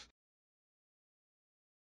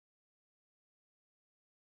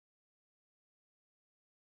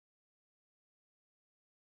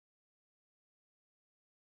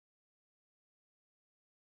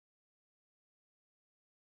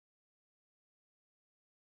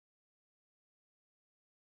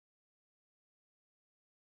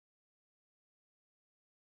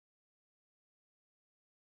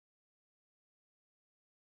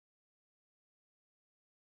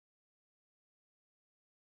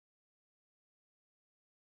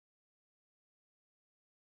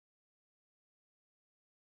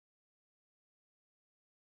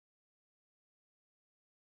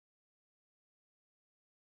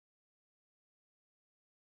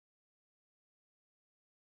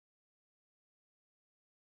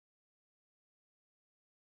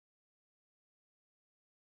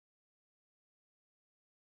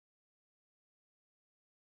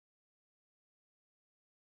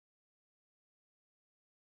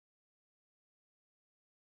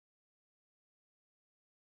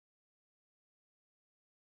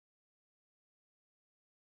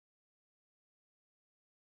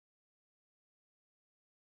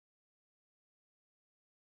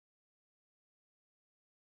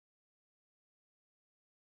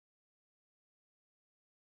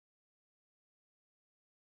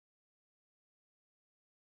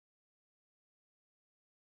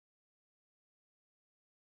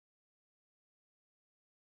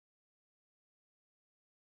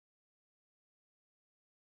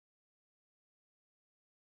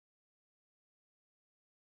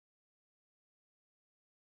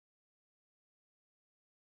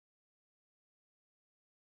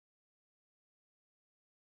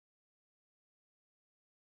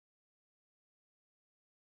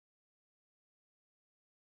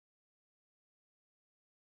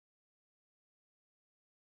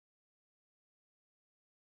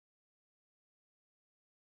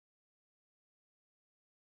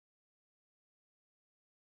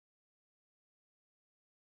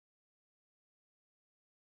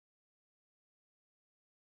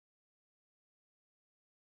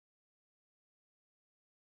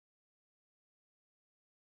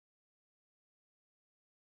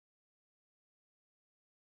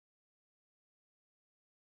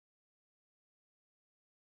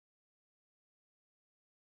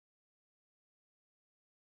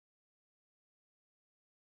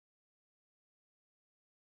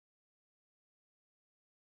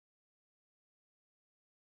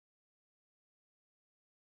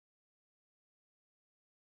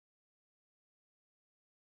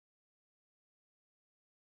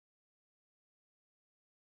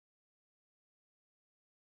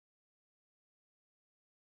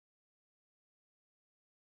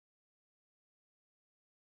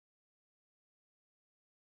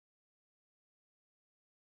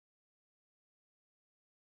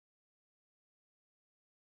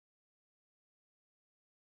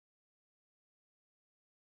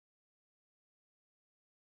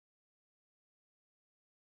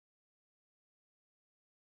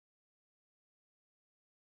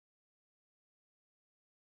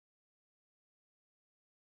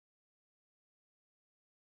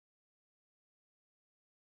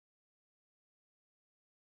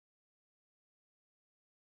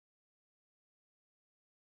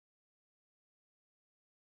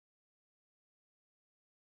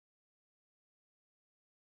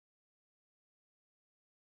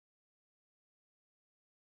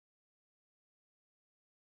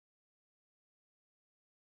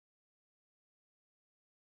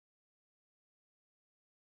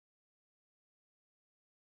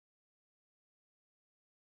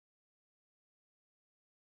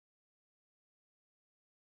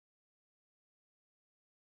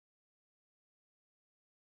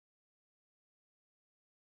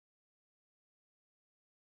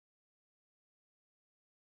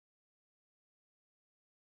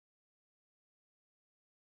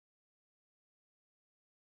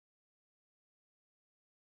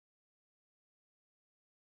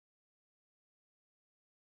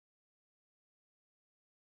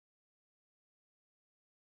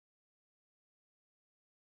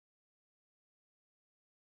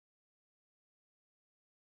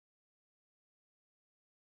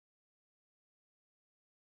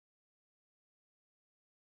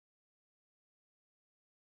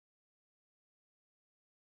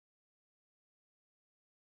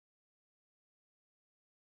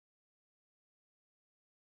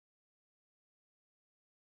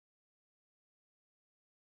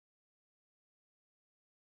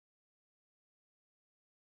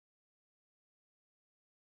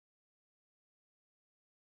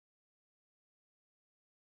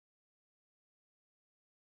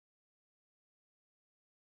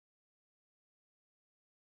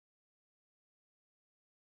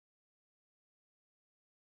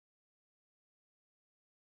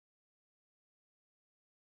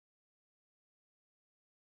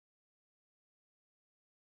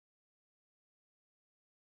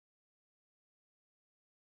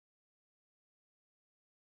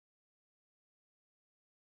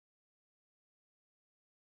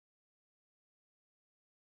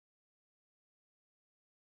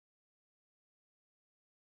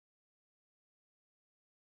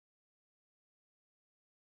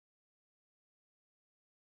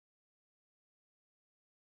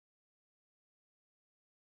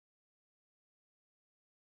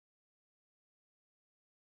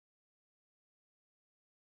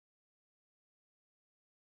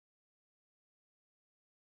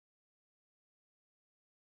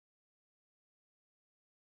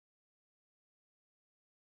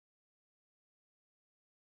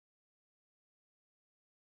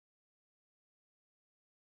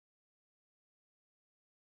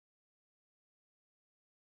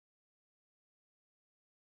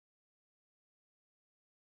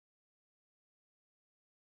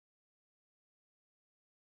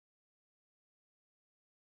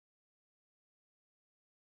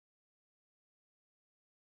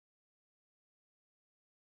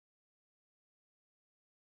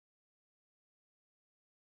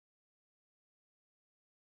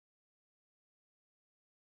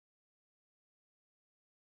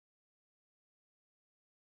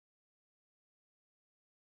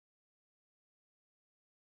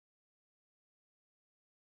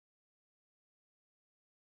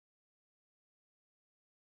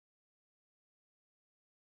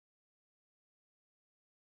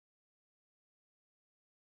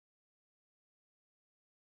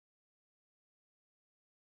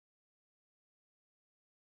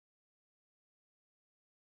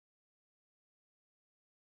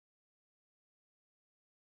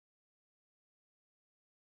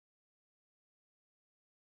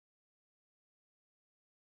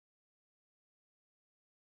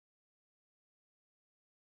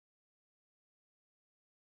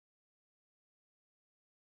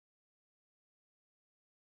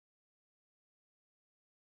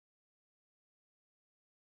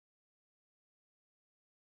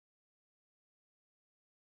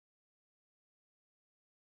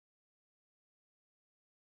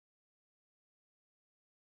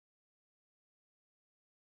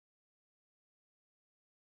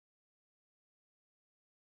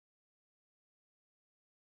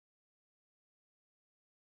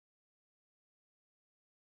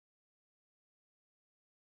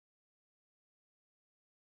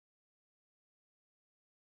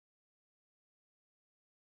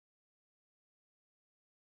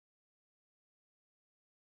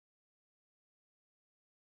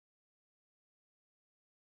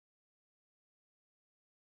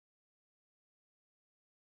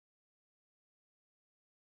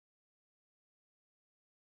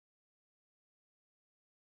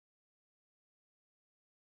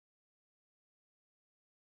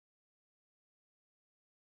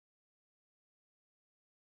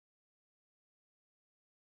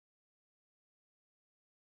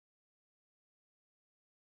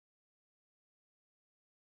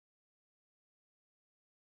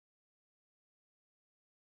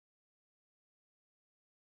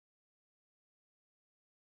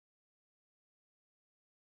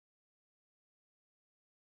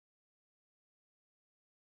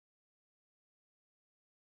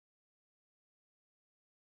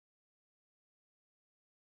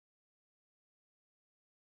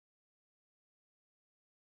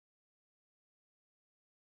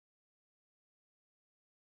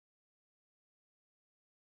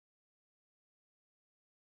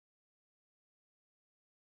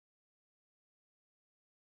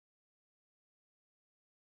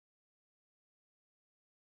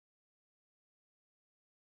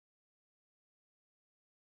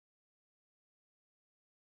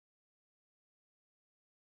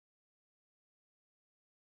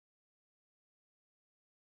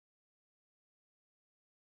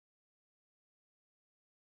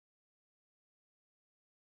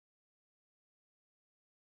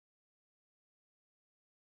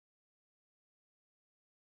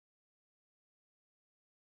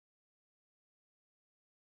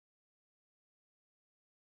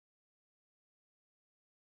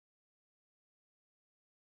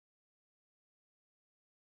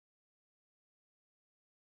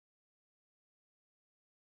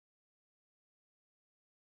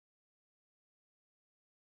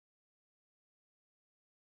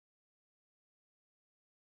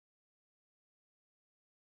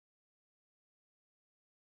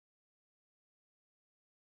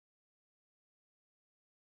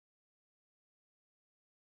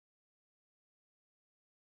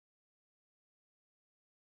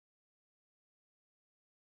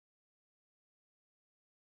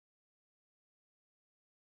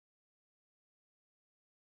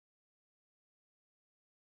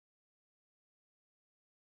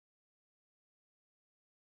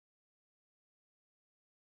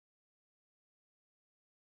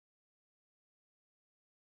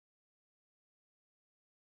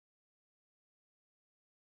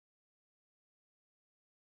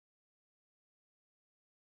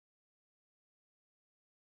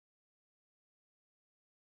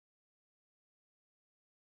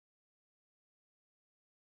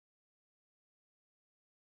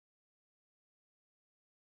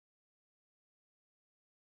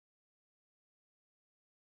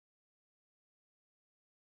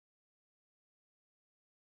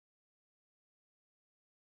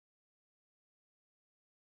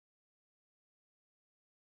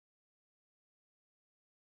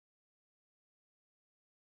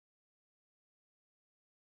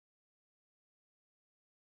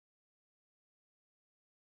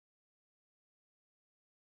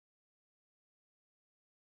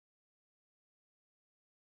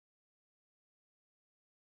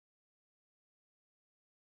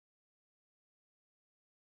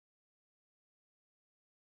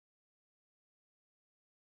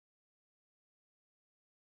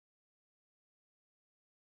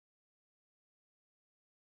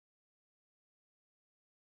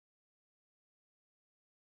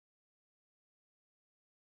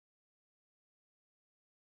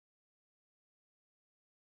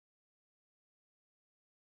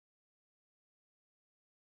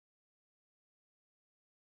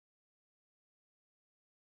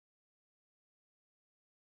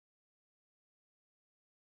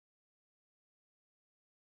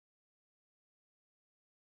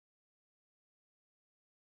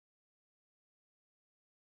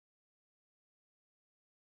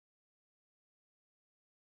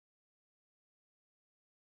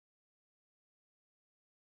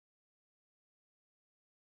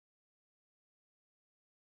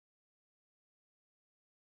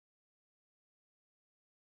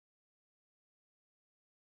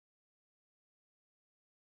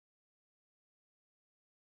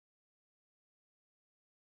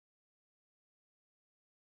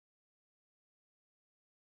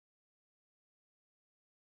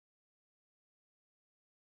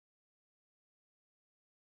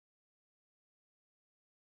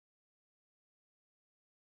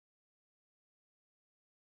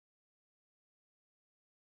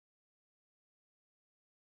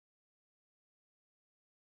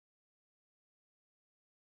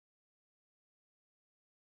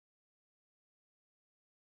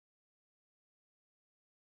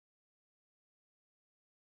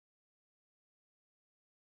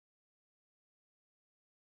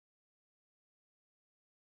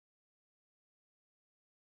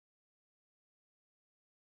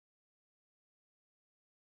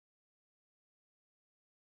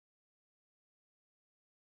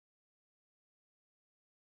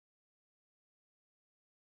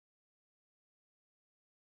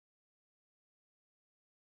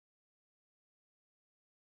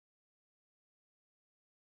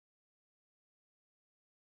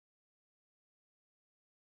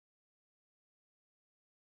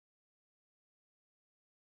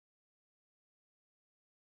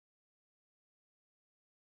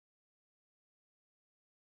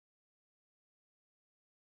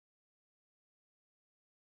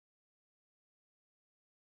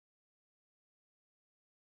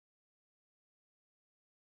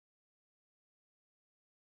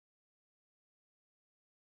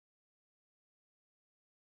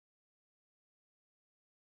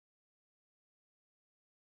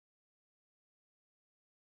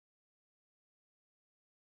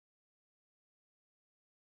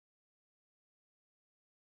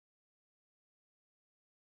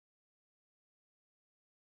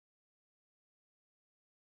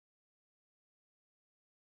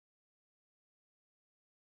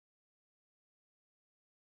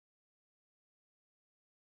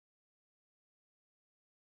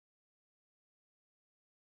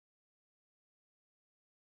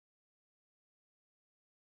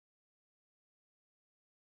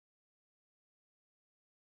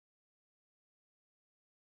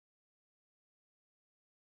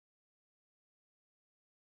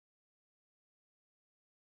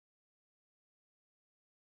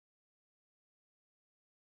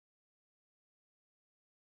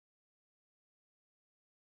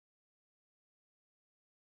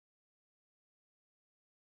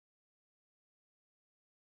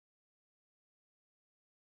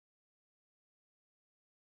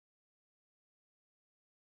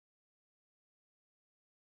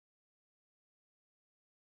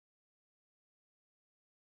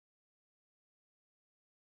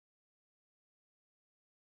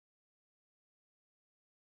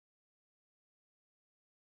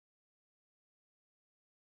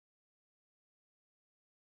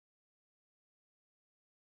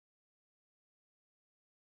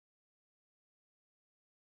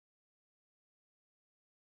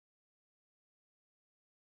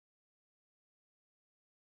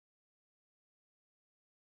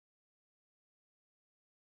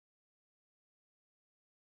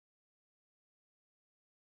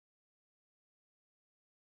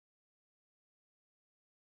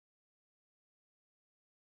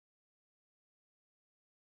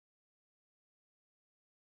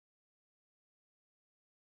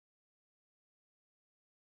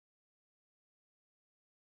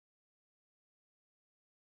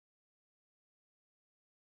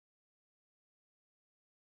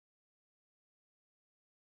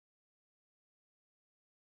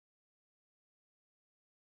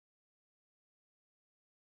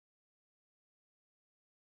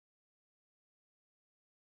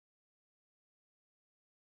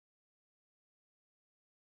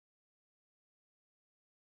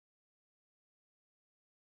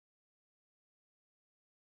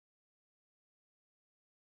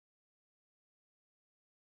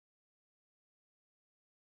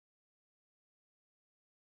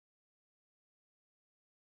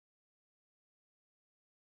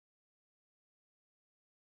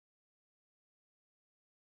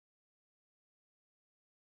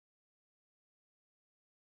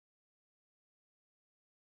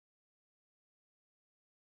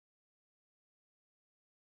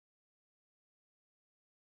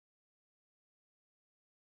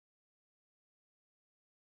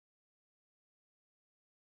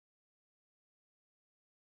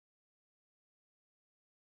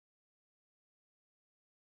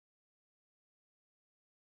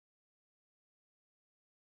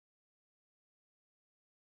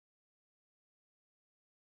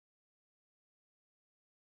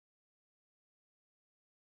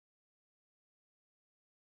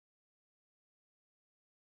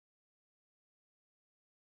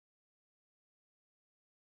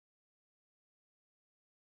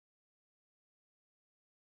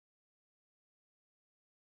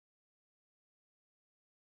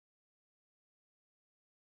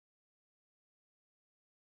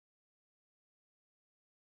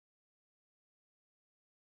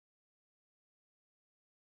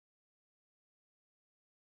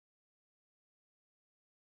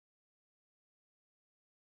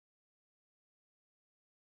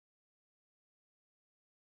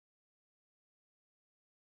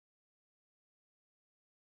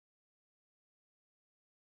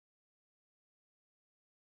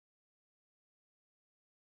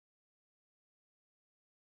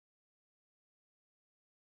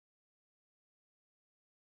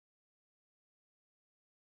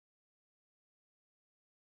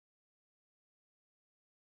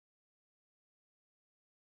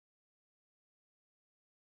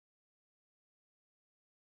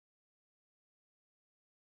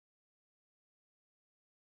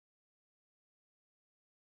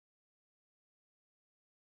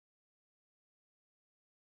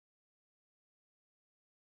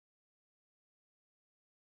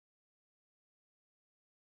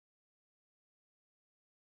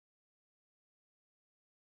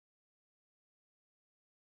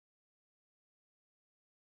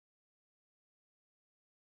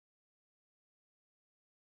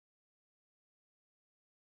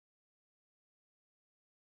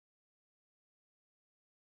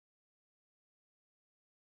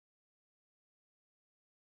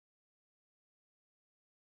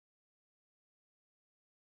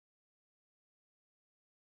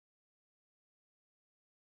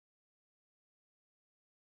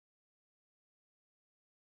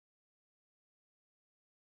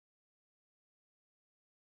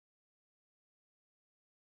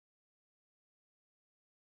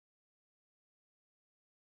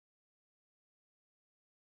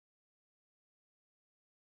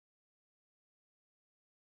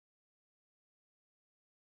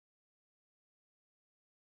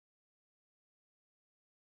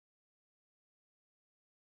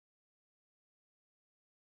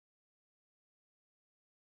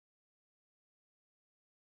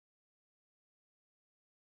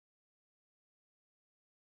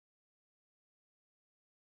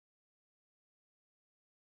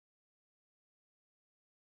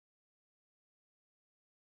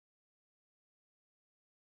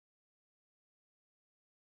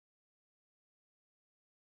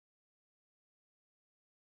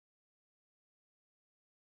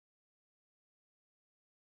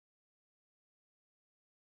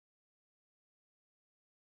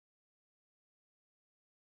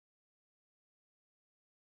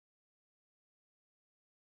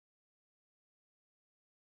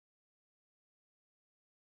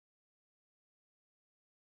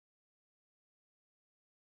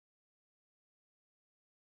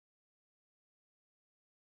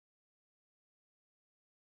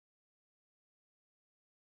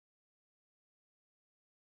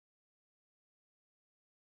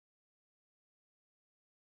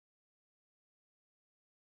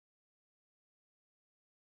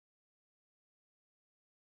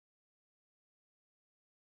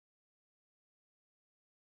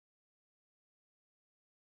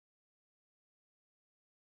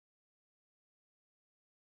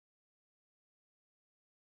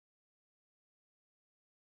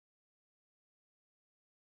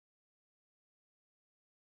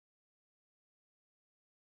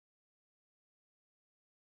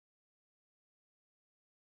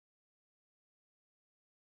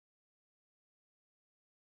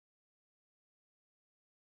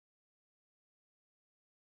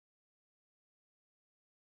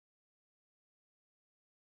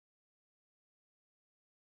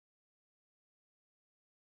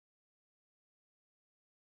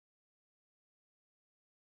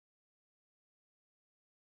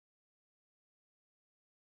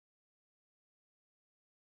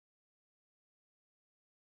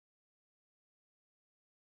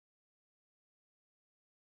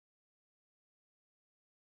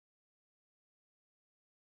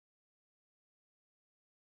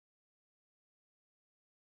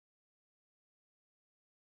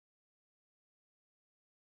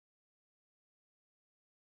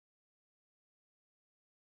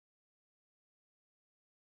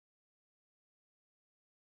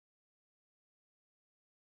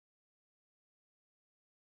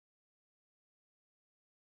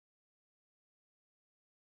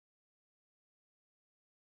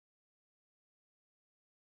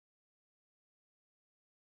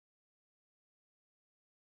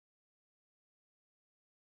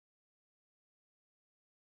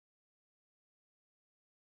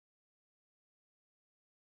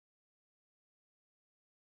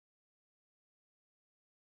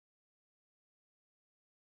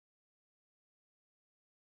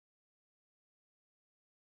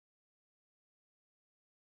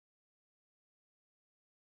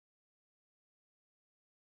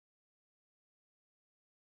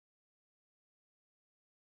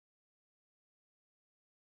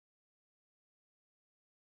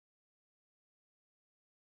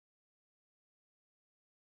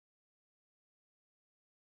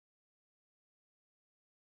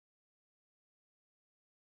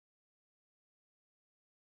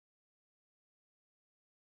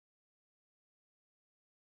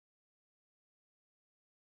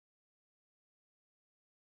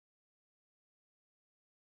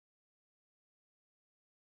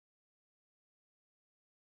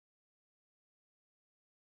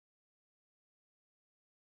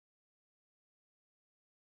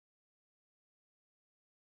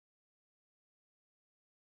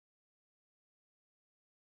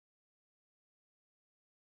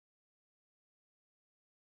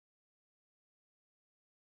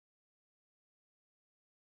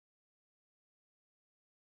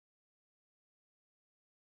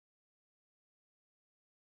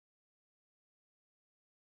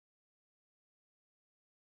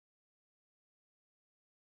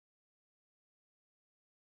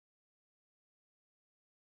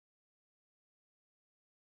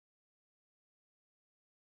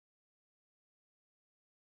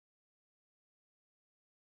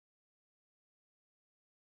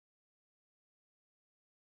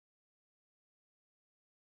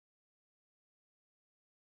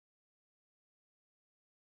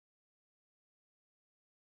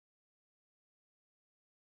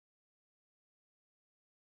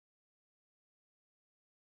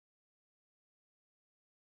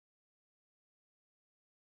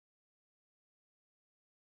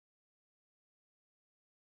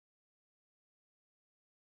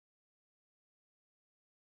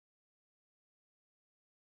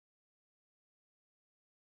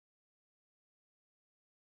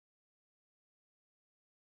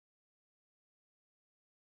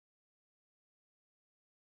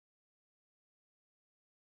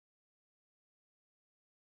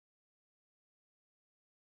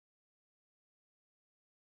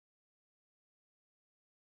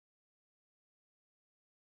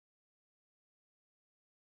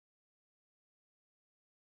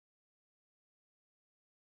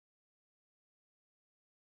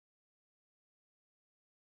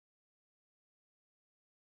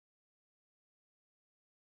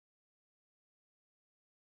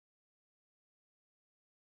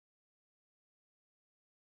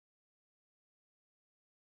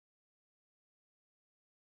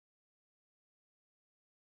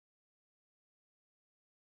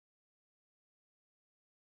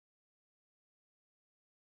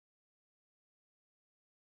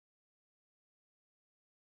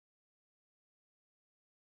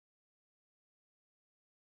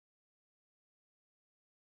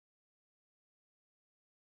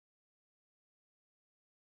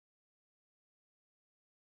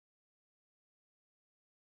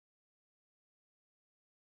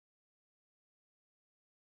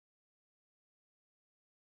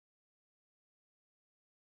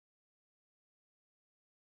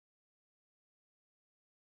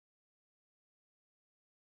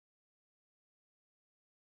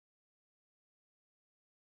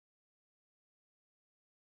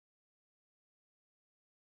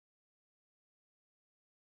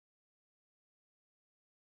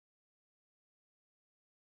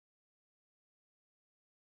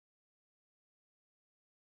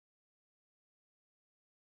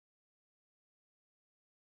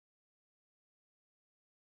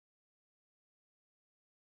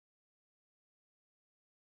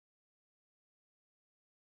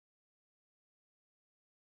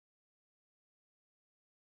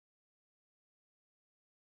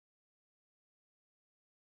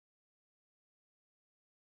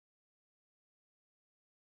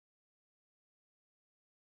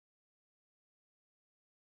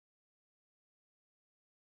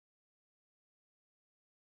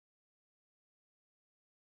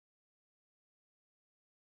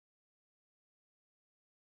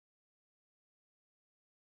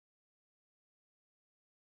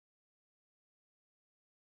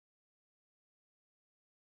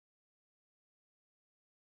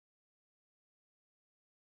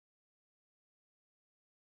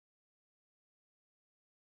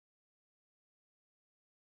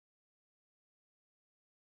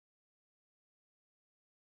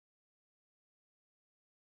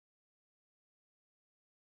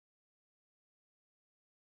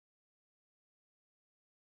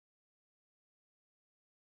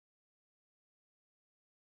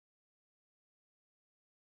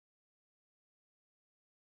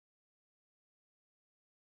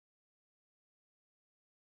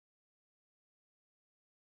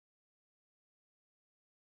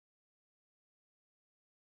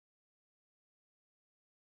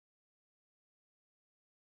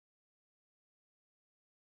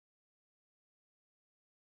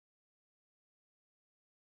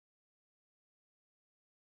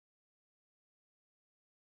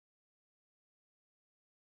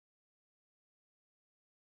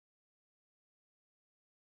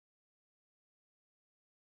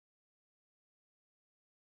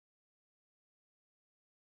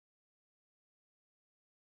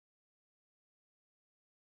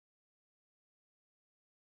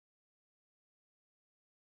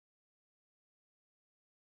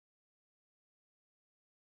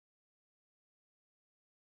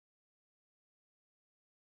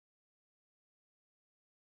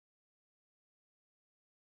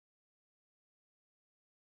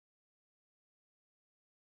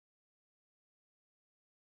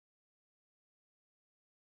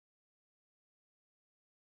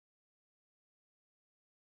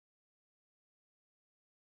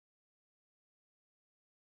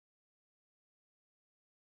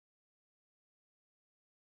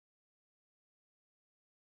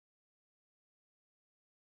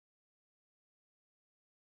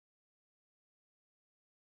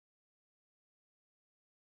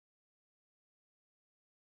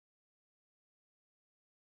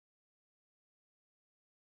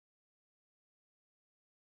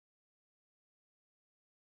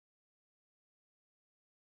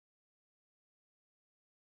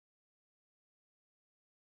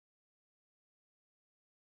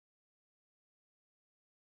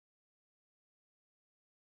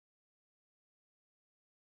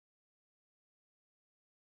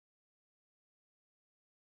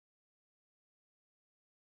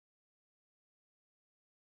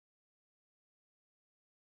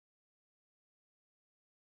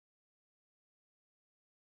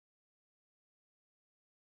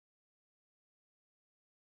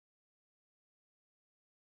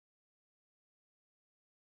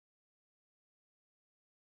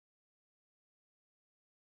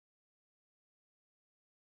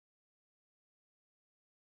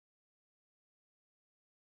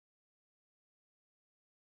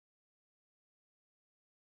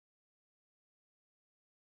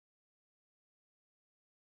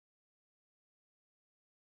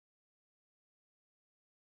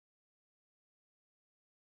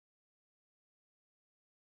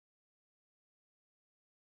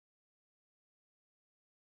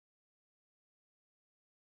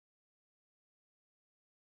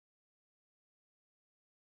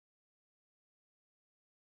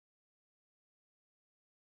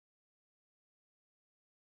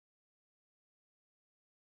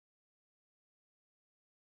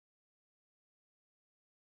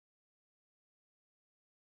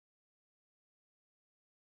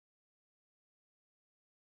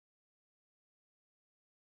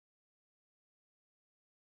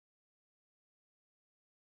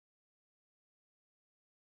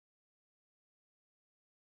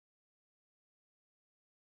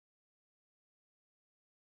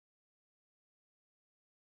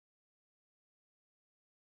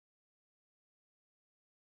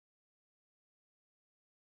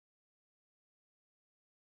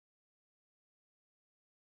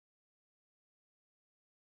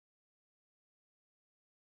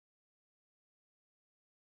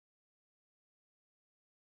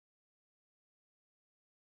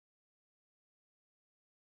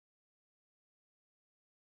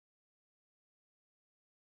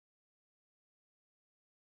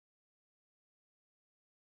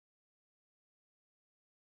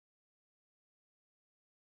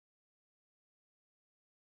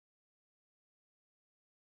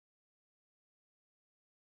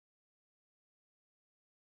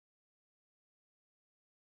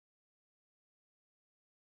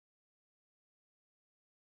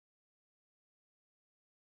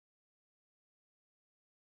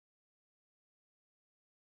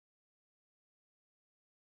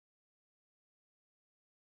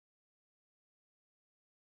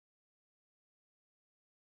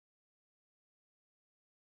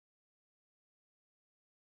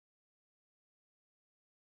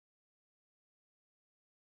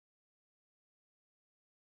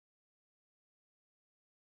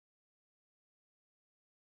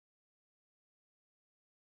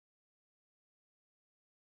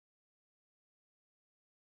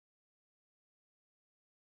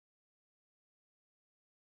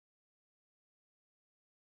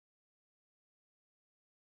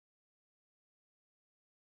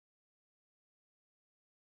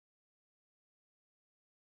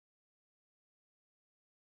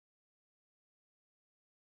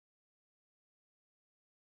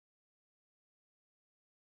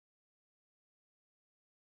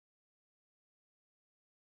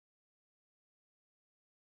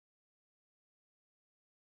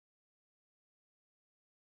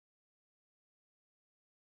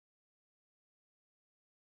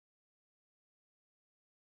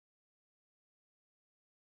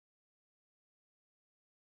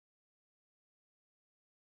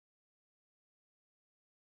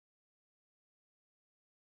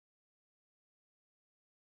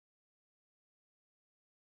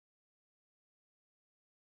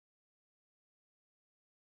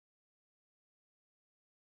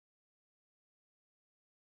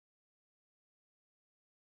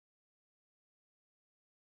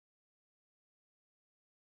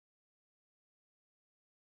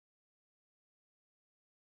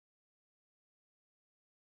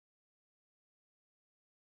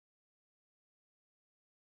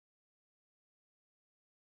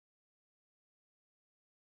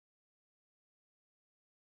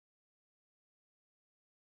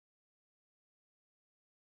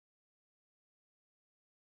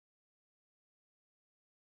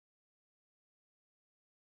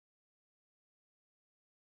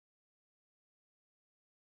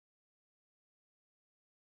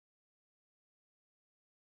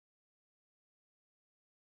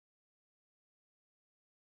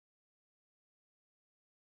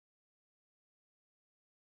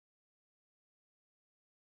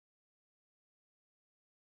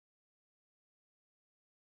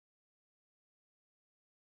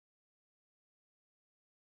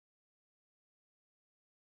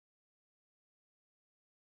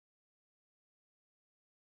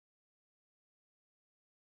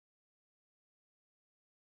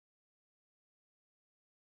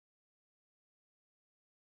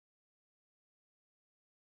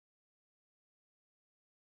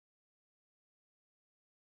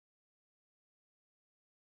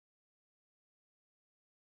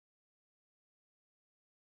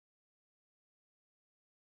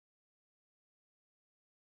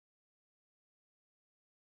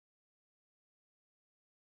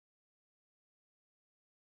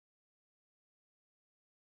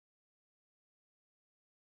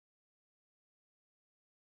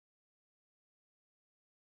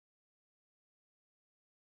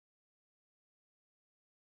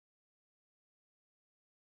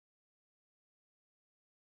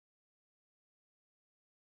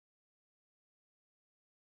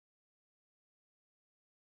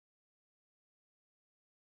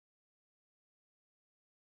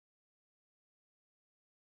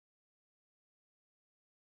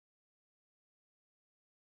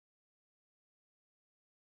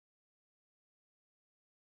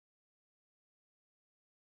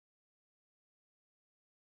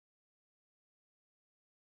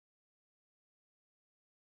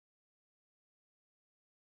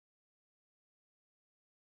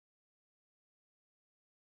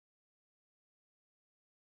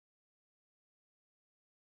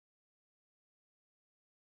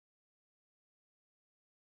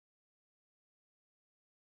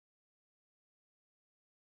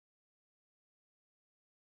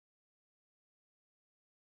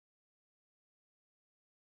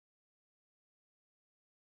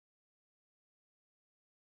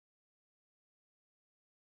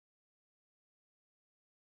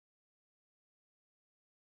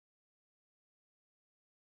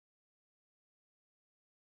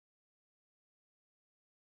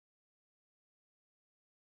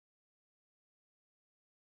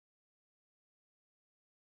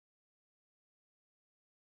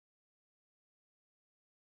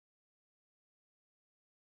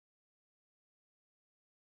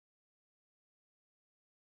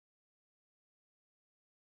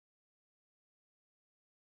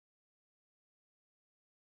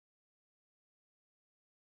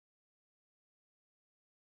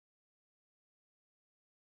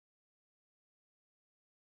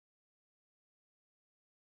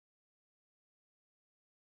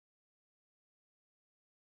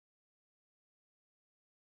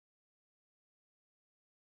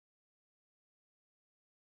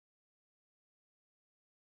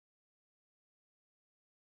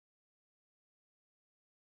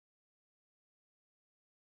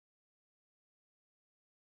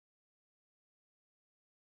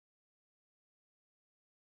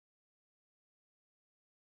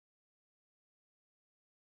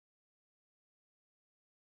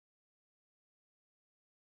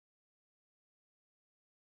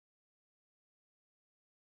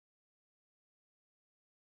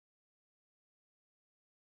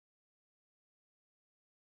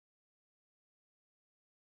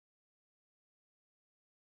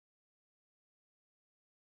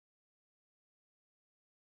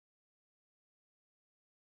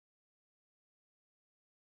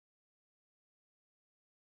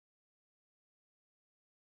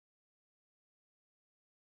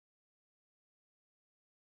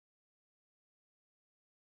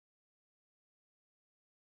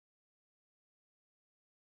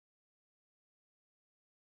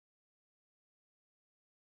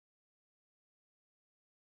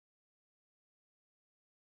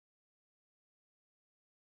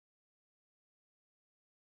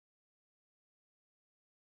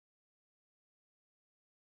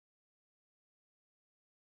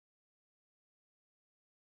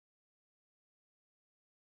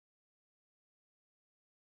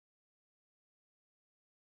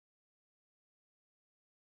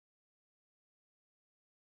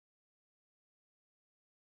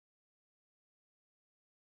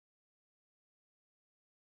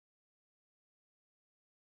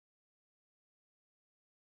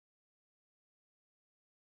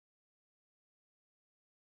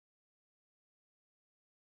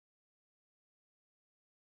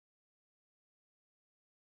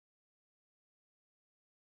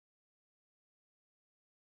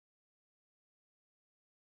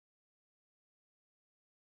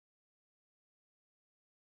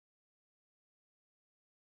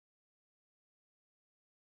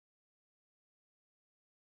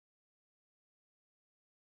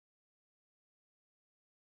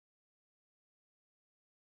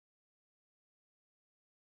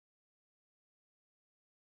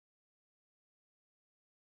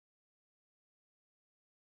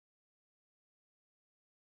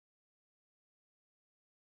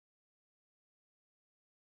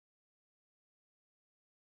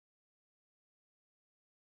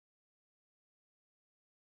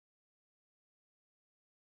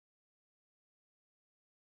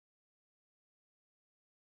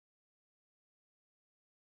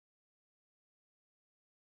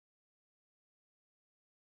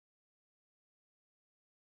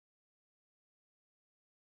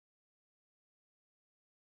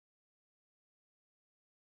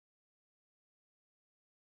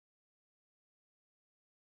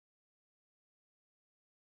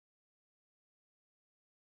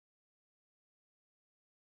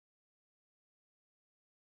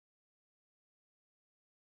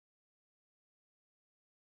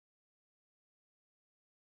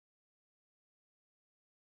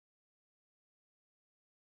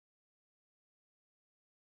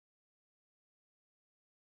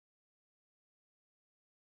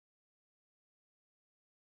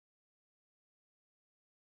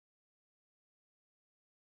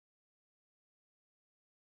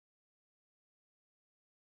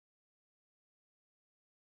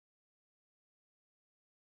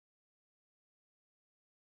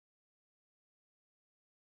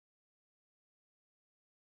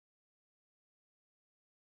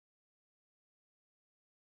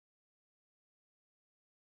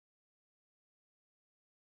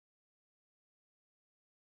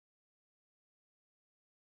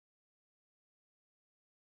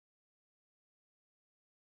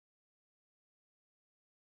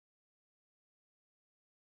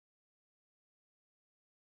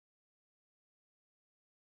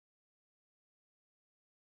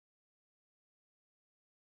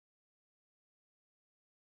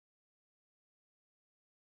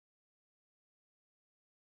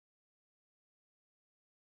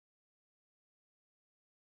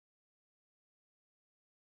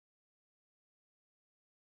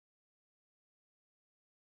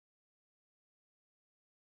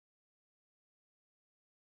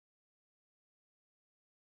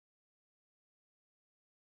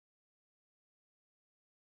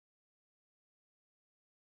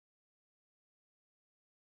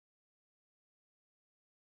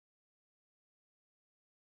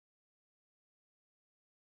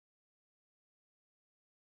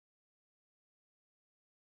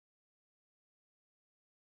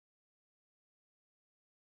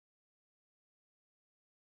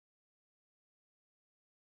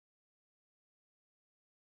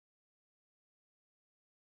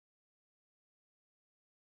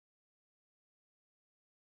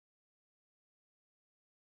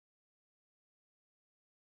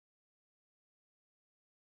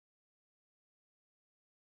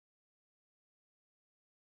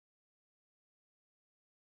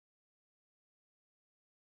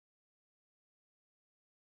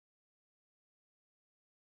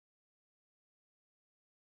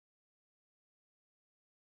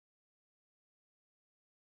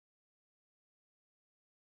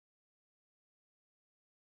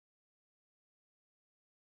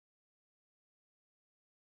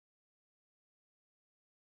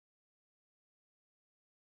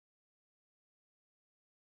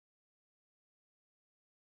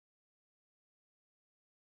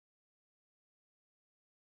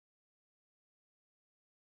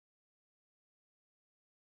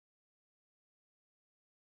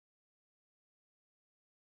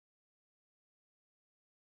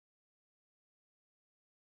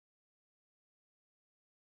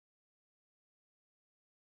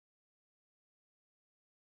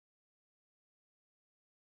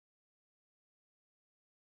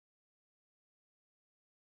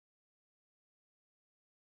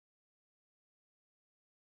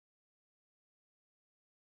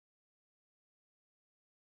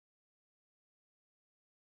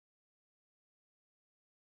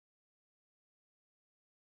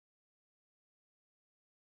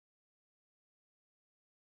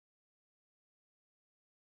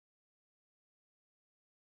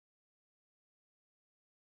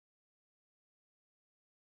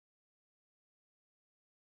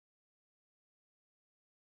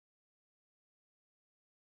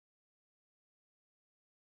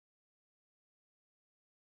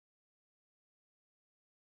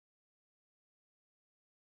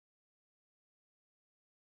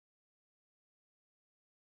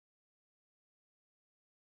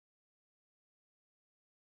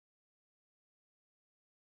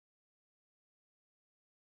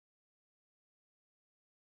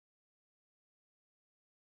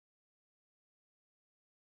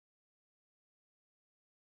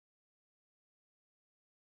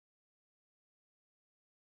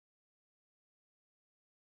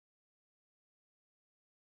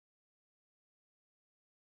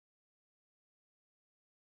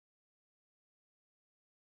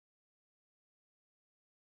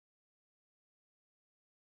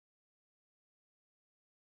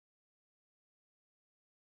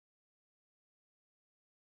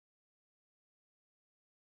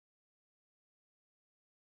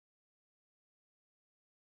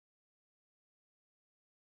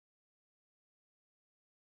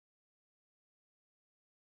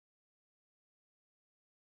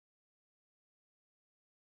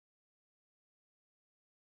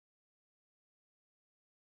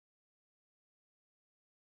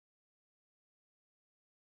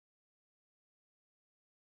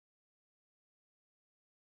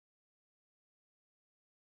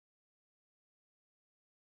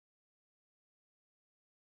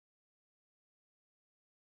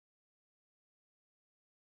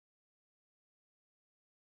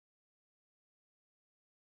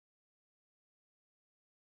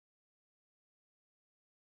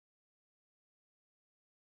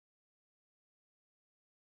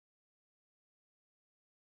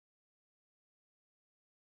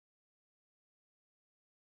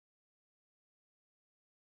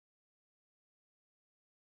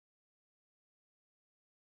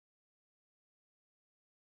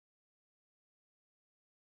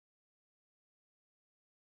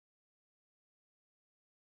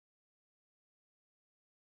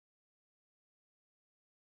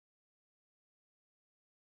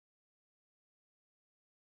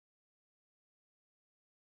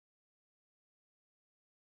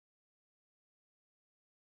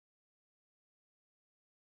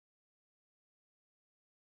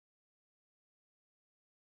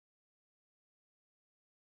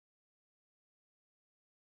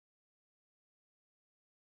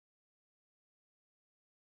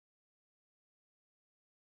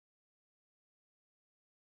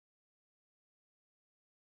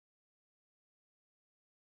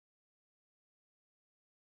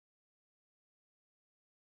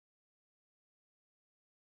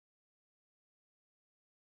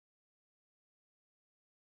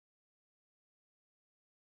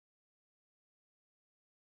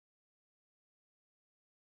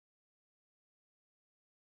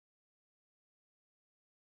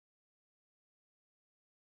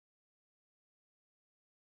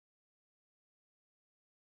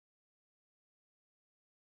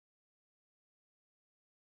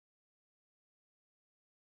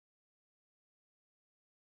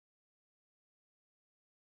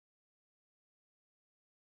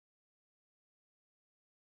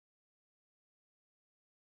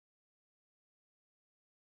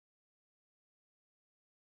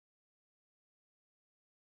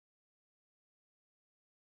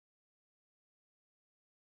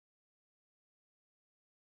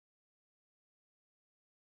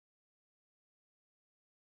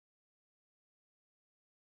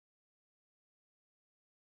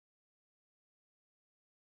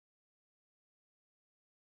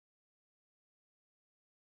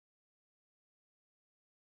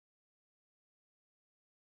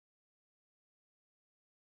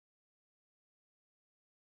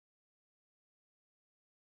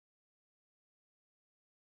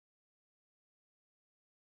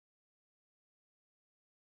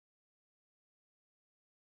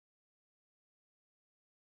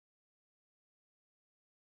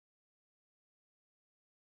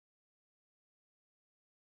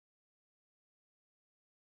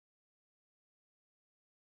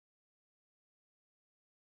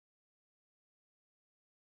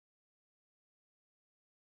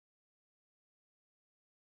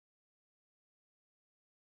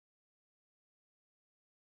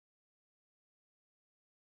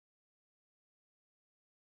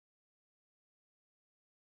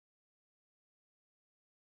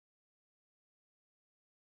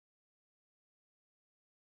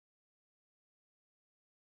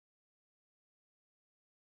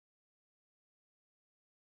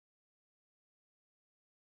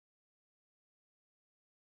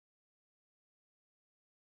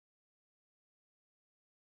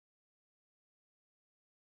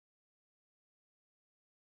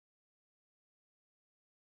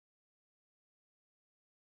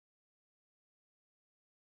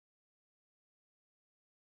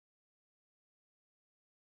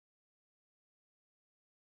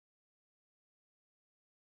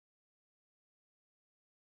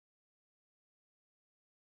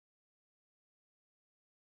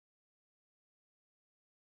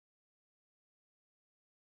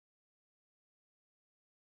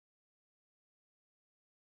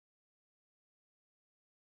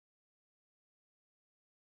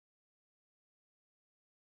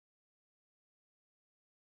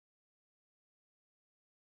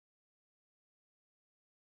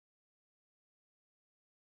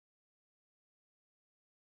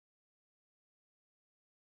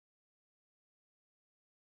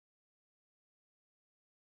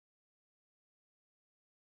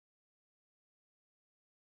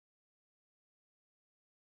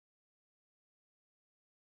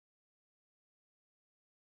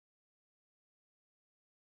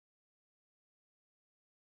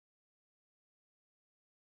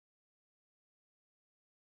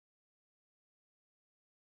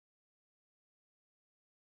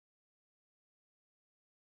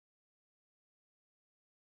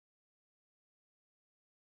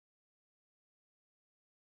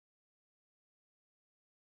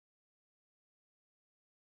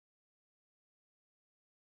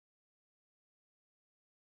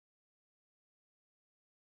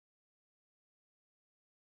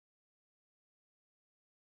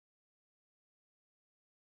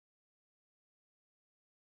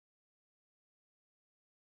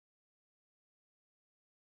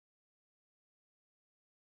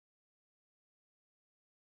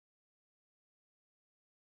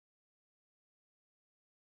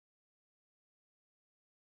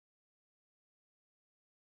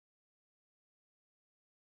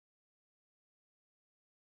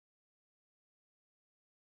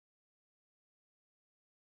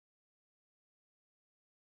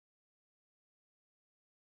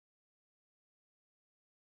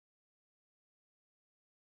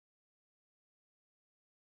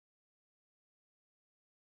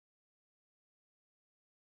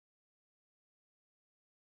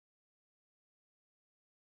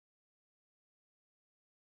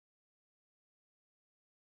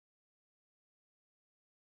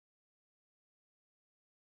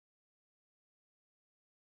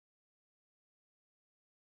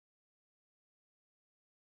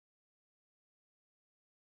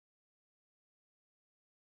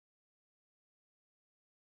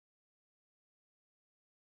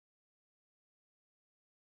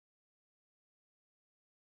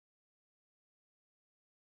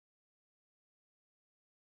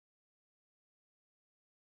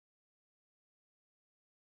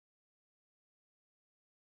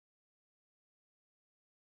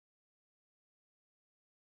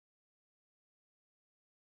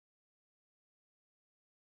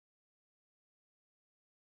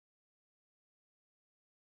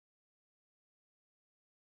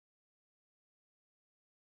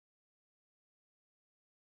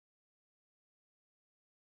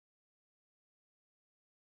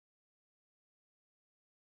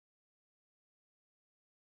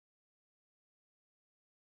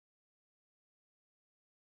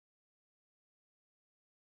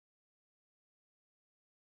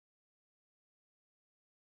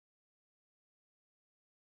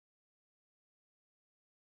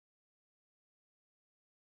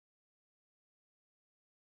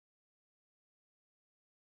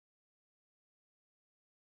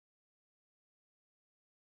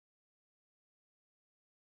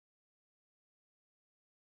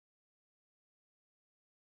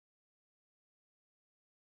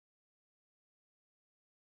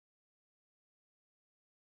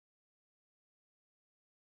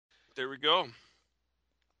 There we go.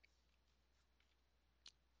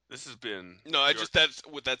 This has been... No,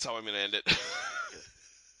 that's how I'm going to end it.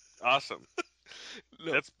 Awesome.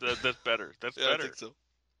 No. That's better. That's better. I think so.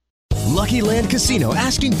 Lucky Land Casino,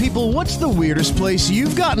 asking people, what's the weirdest place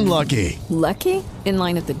you've gotten lucky? Lucky? In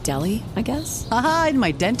line at the deli, I guess? Aha, in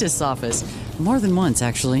my dentist's office. More than once,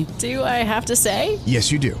 actually. Do I have to say?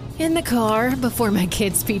 Yes, you do. In the car before my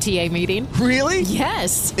kids' PTA meeting. Really?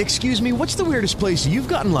 Yes. Excuse me, what's the weirdest place you've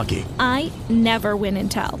gotten lucky? I never win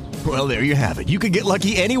and tell. Well, there you have it. You can get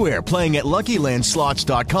lucky anywhere, playing at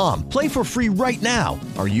LuckyLandSlots.com. Play for free right now.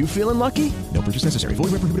 Are you feeling lucky? No purchase necessary.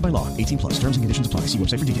 Void where prohibited by law. 18+. Terms and conditions apply. See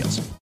website for details.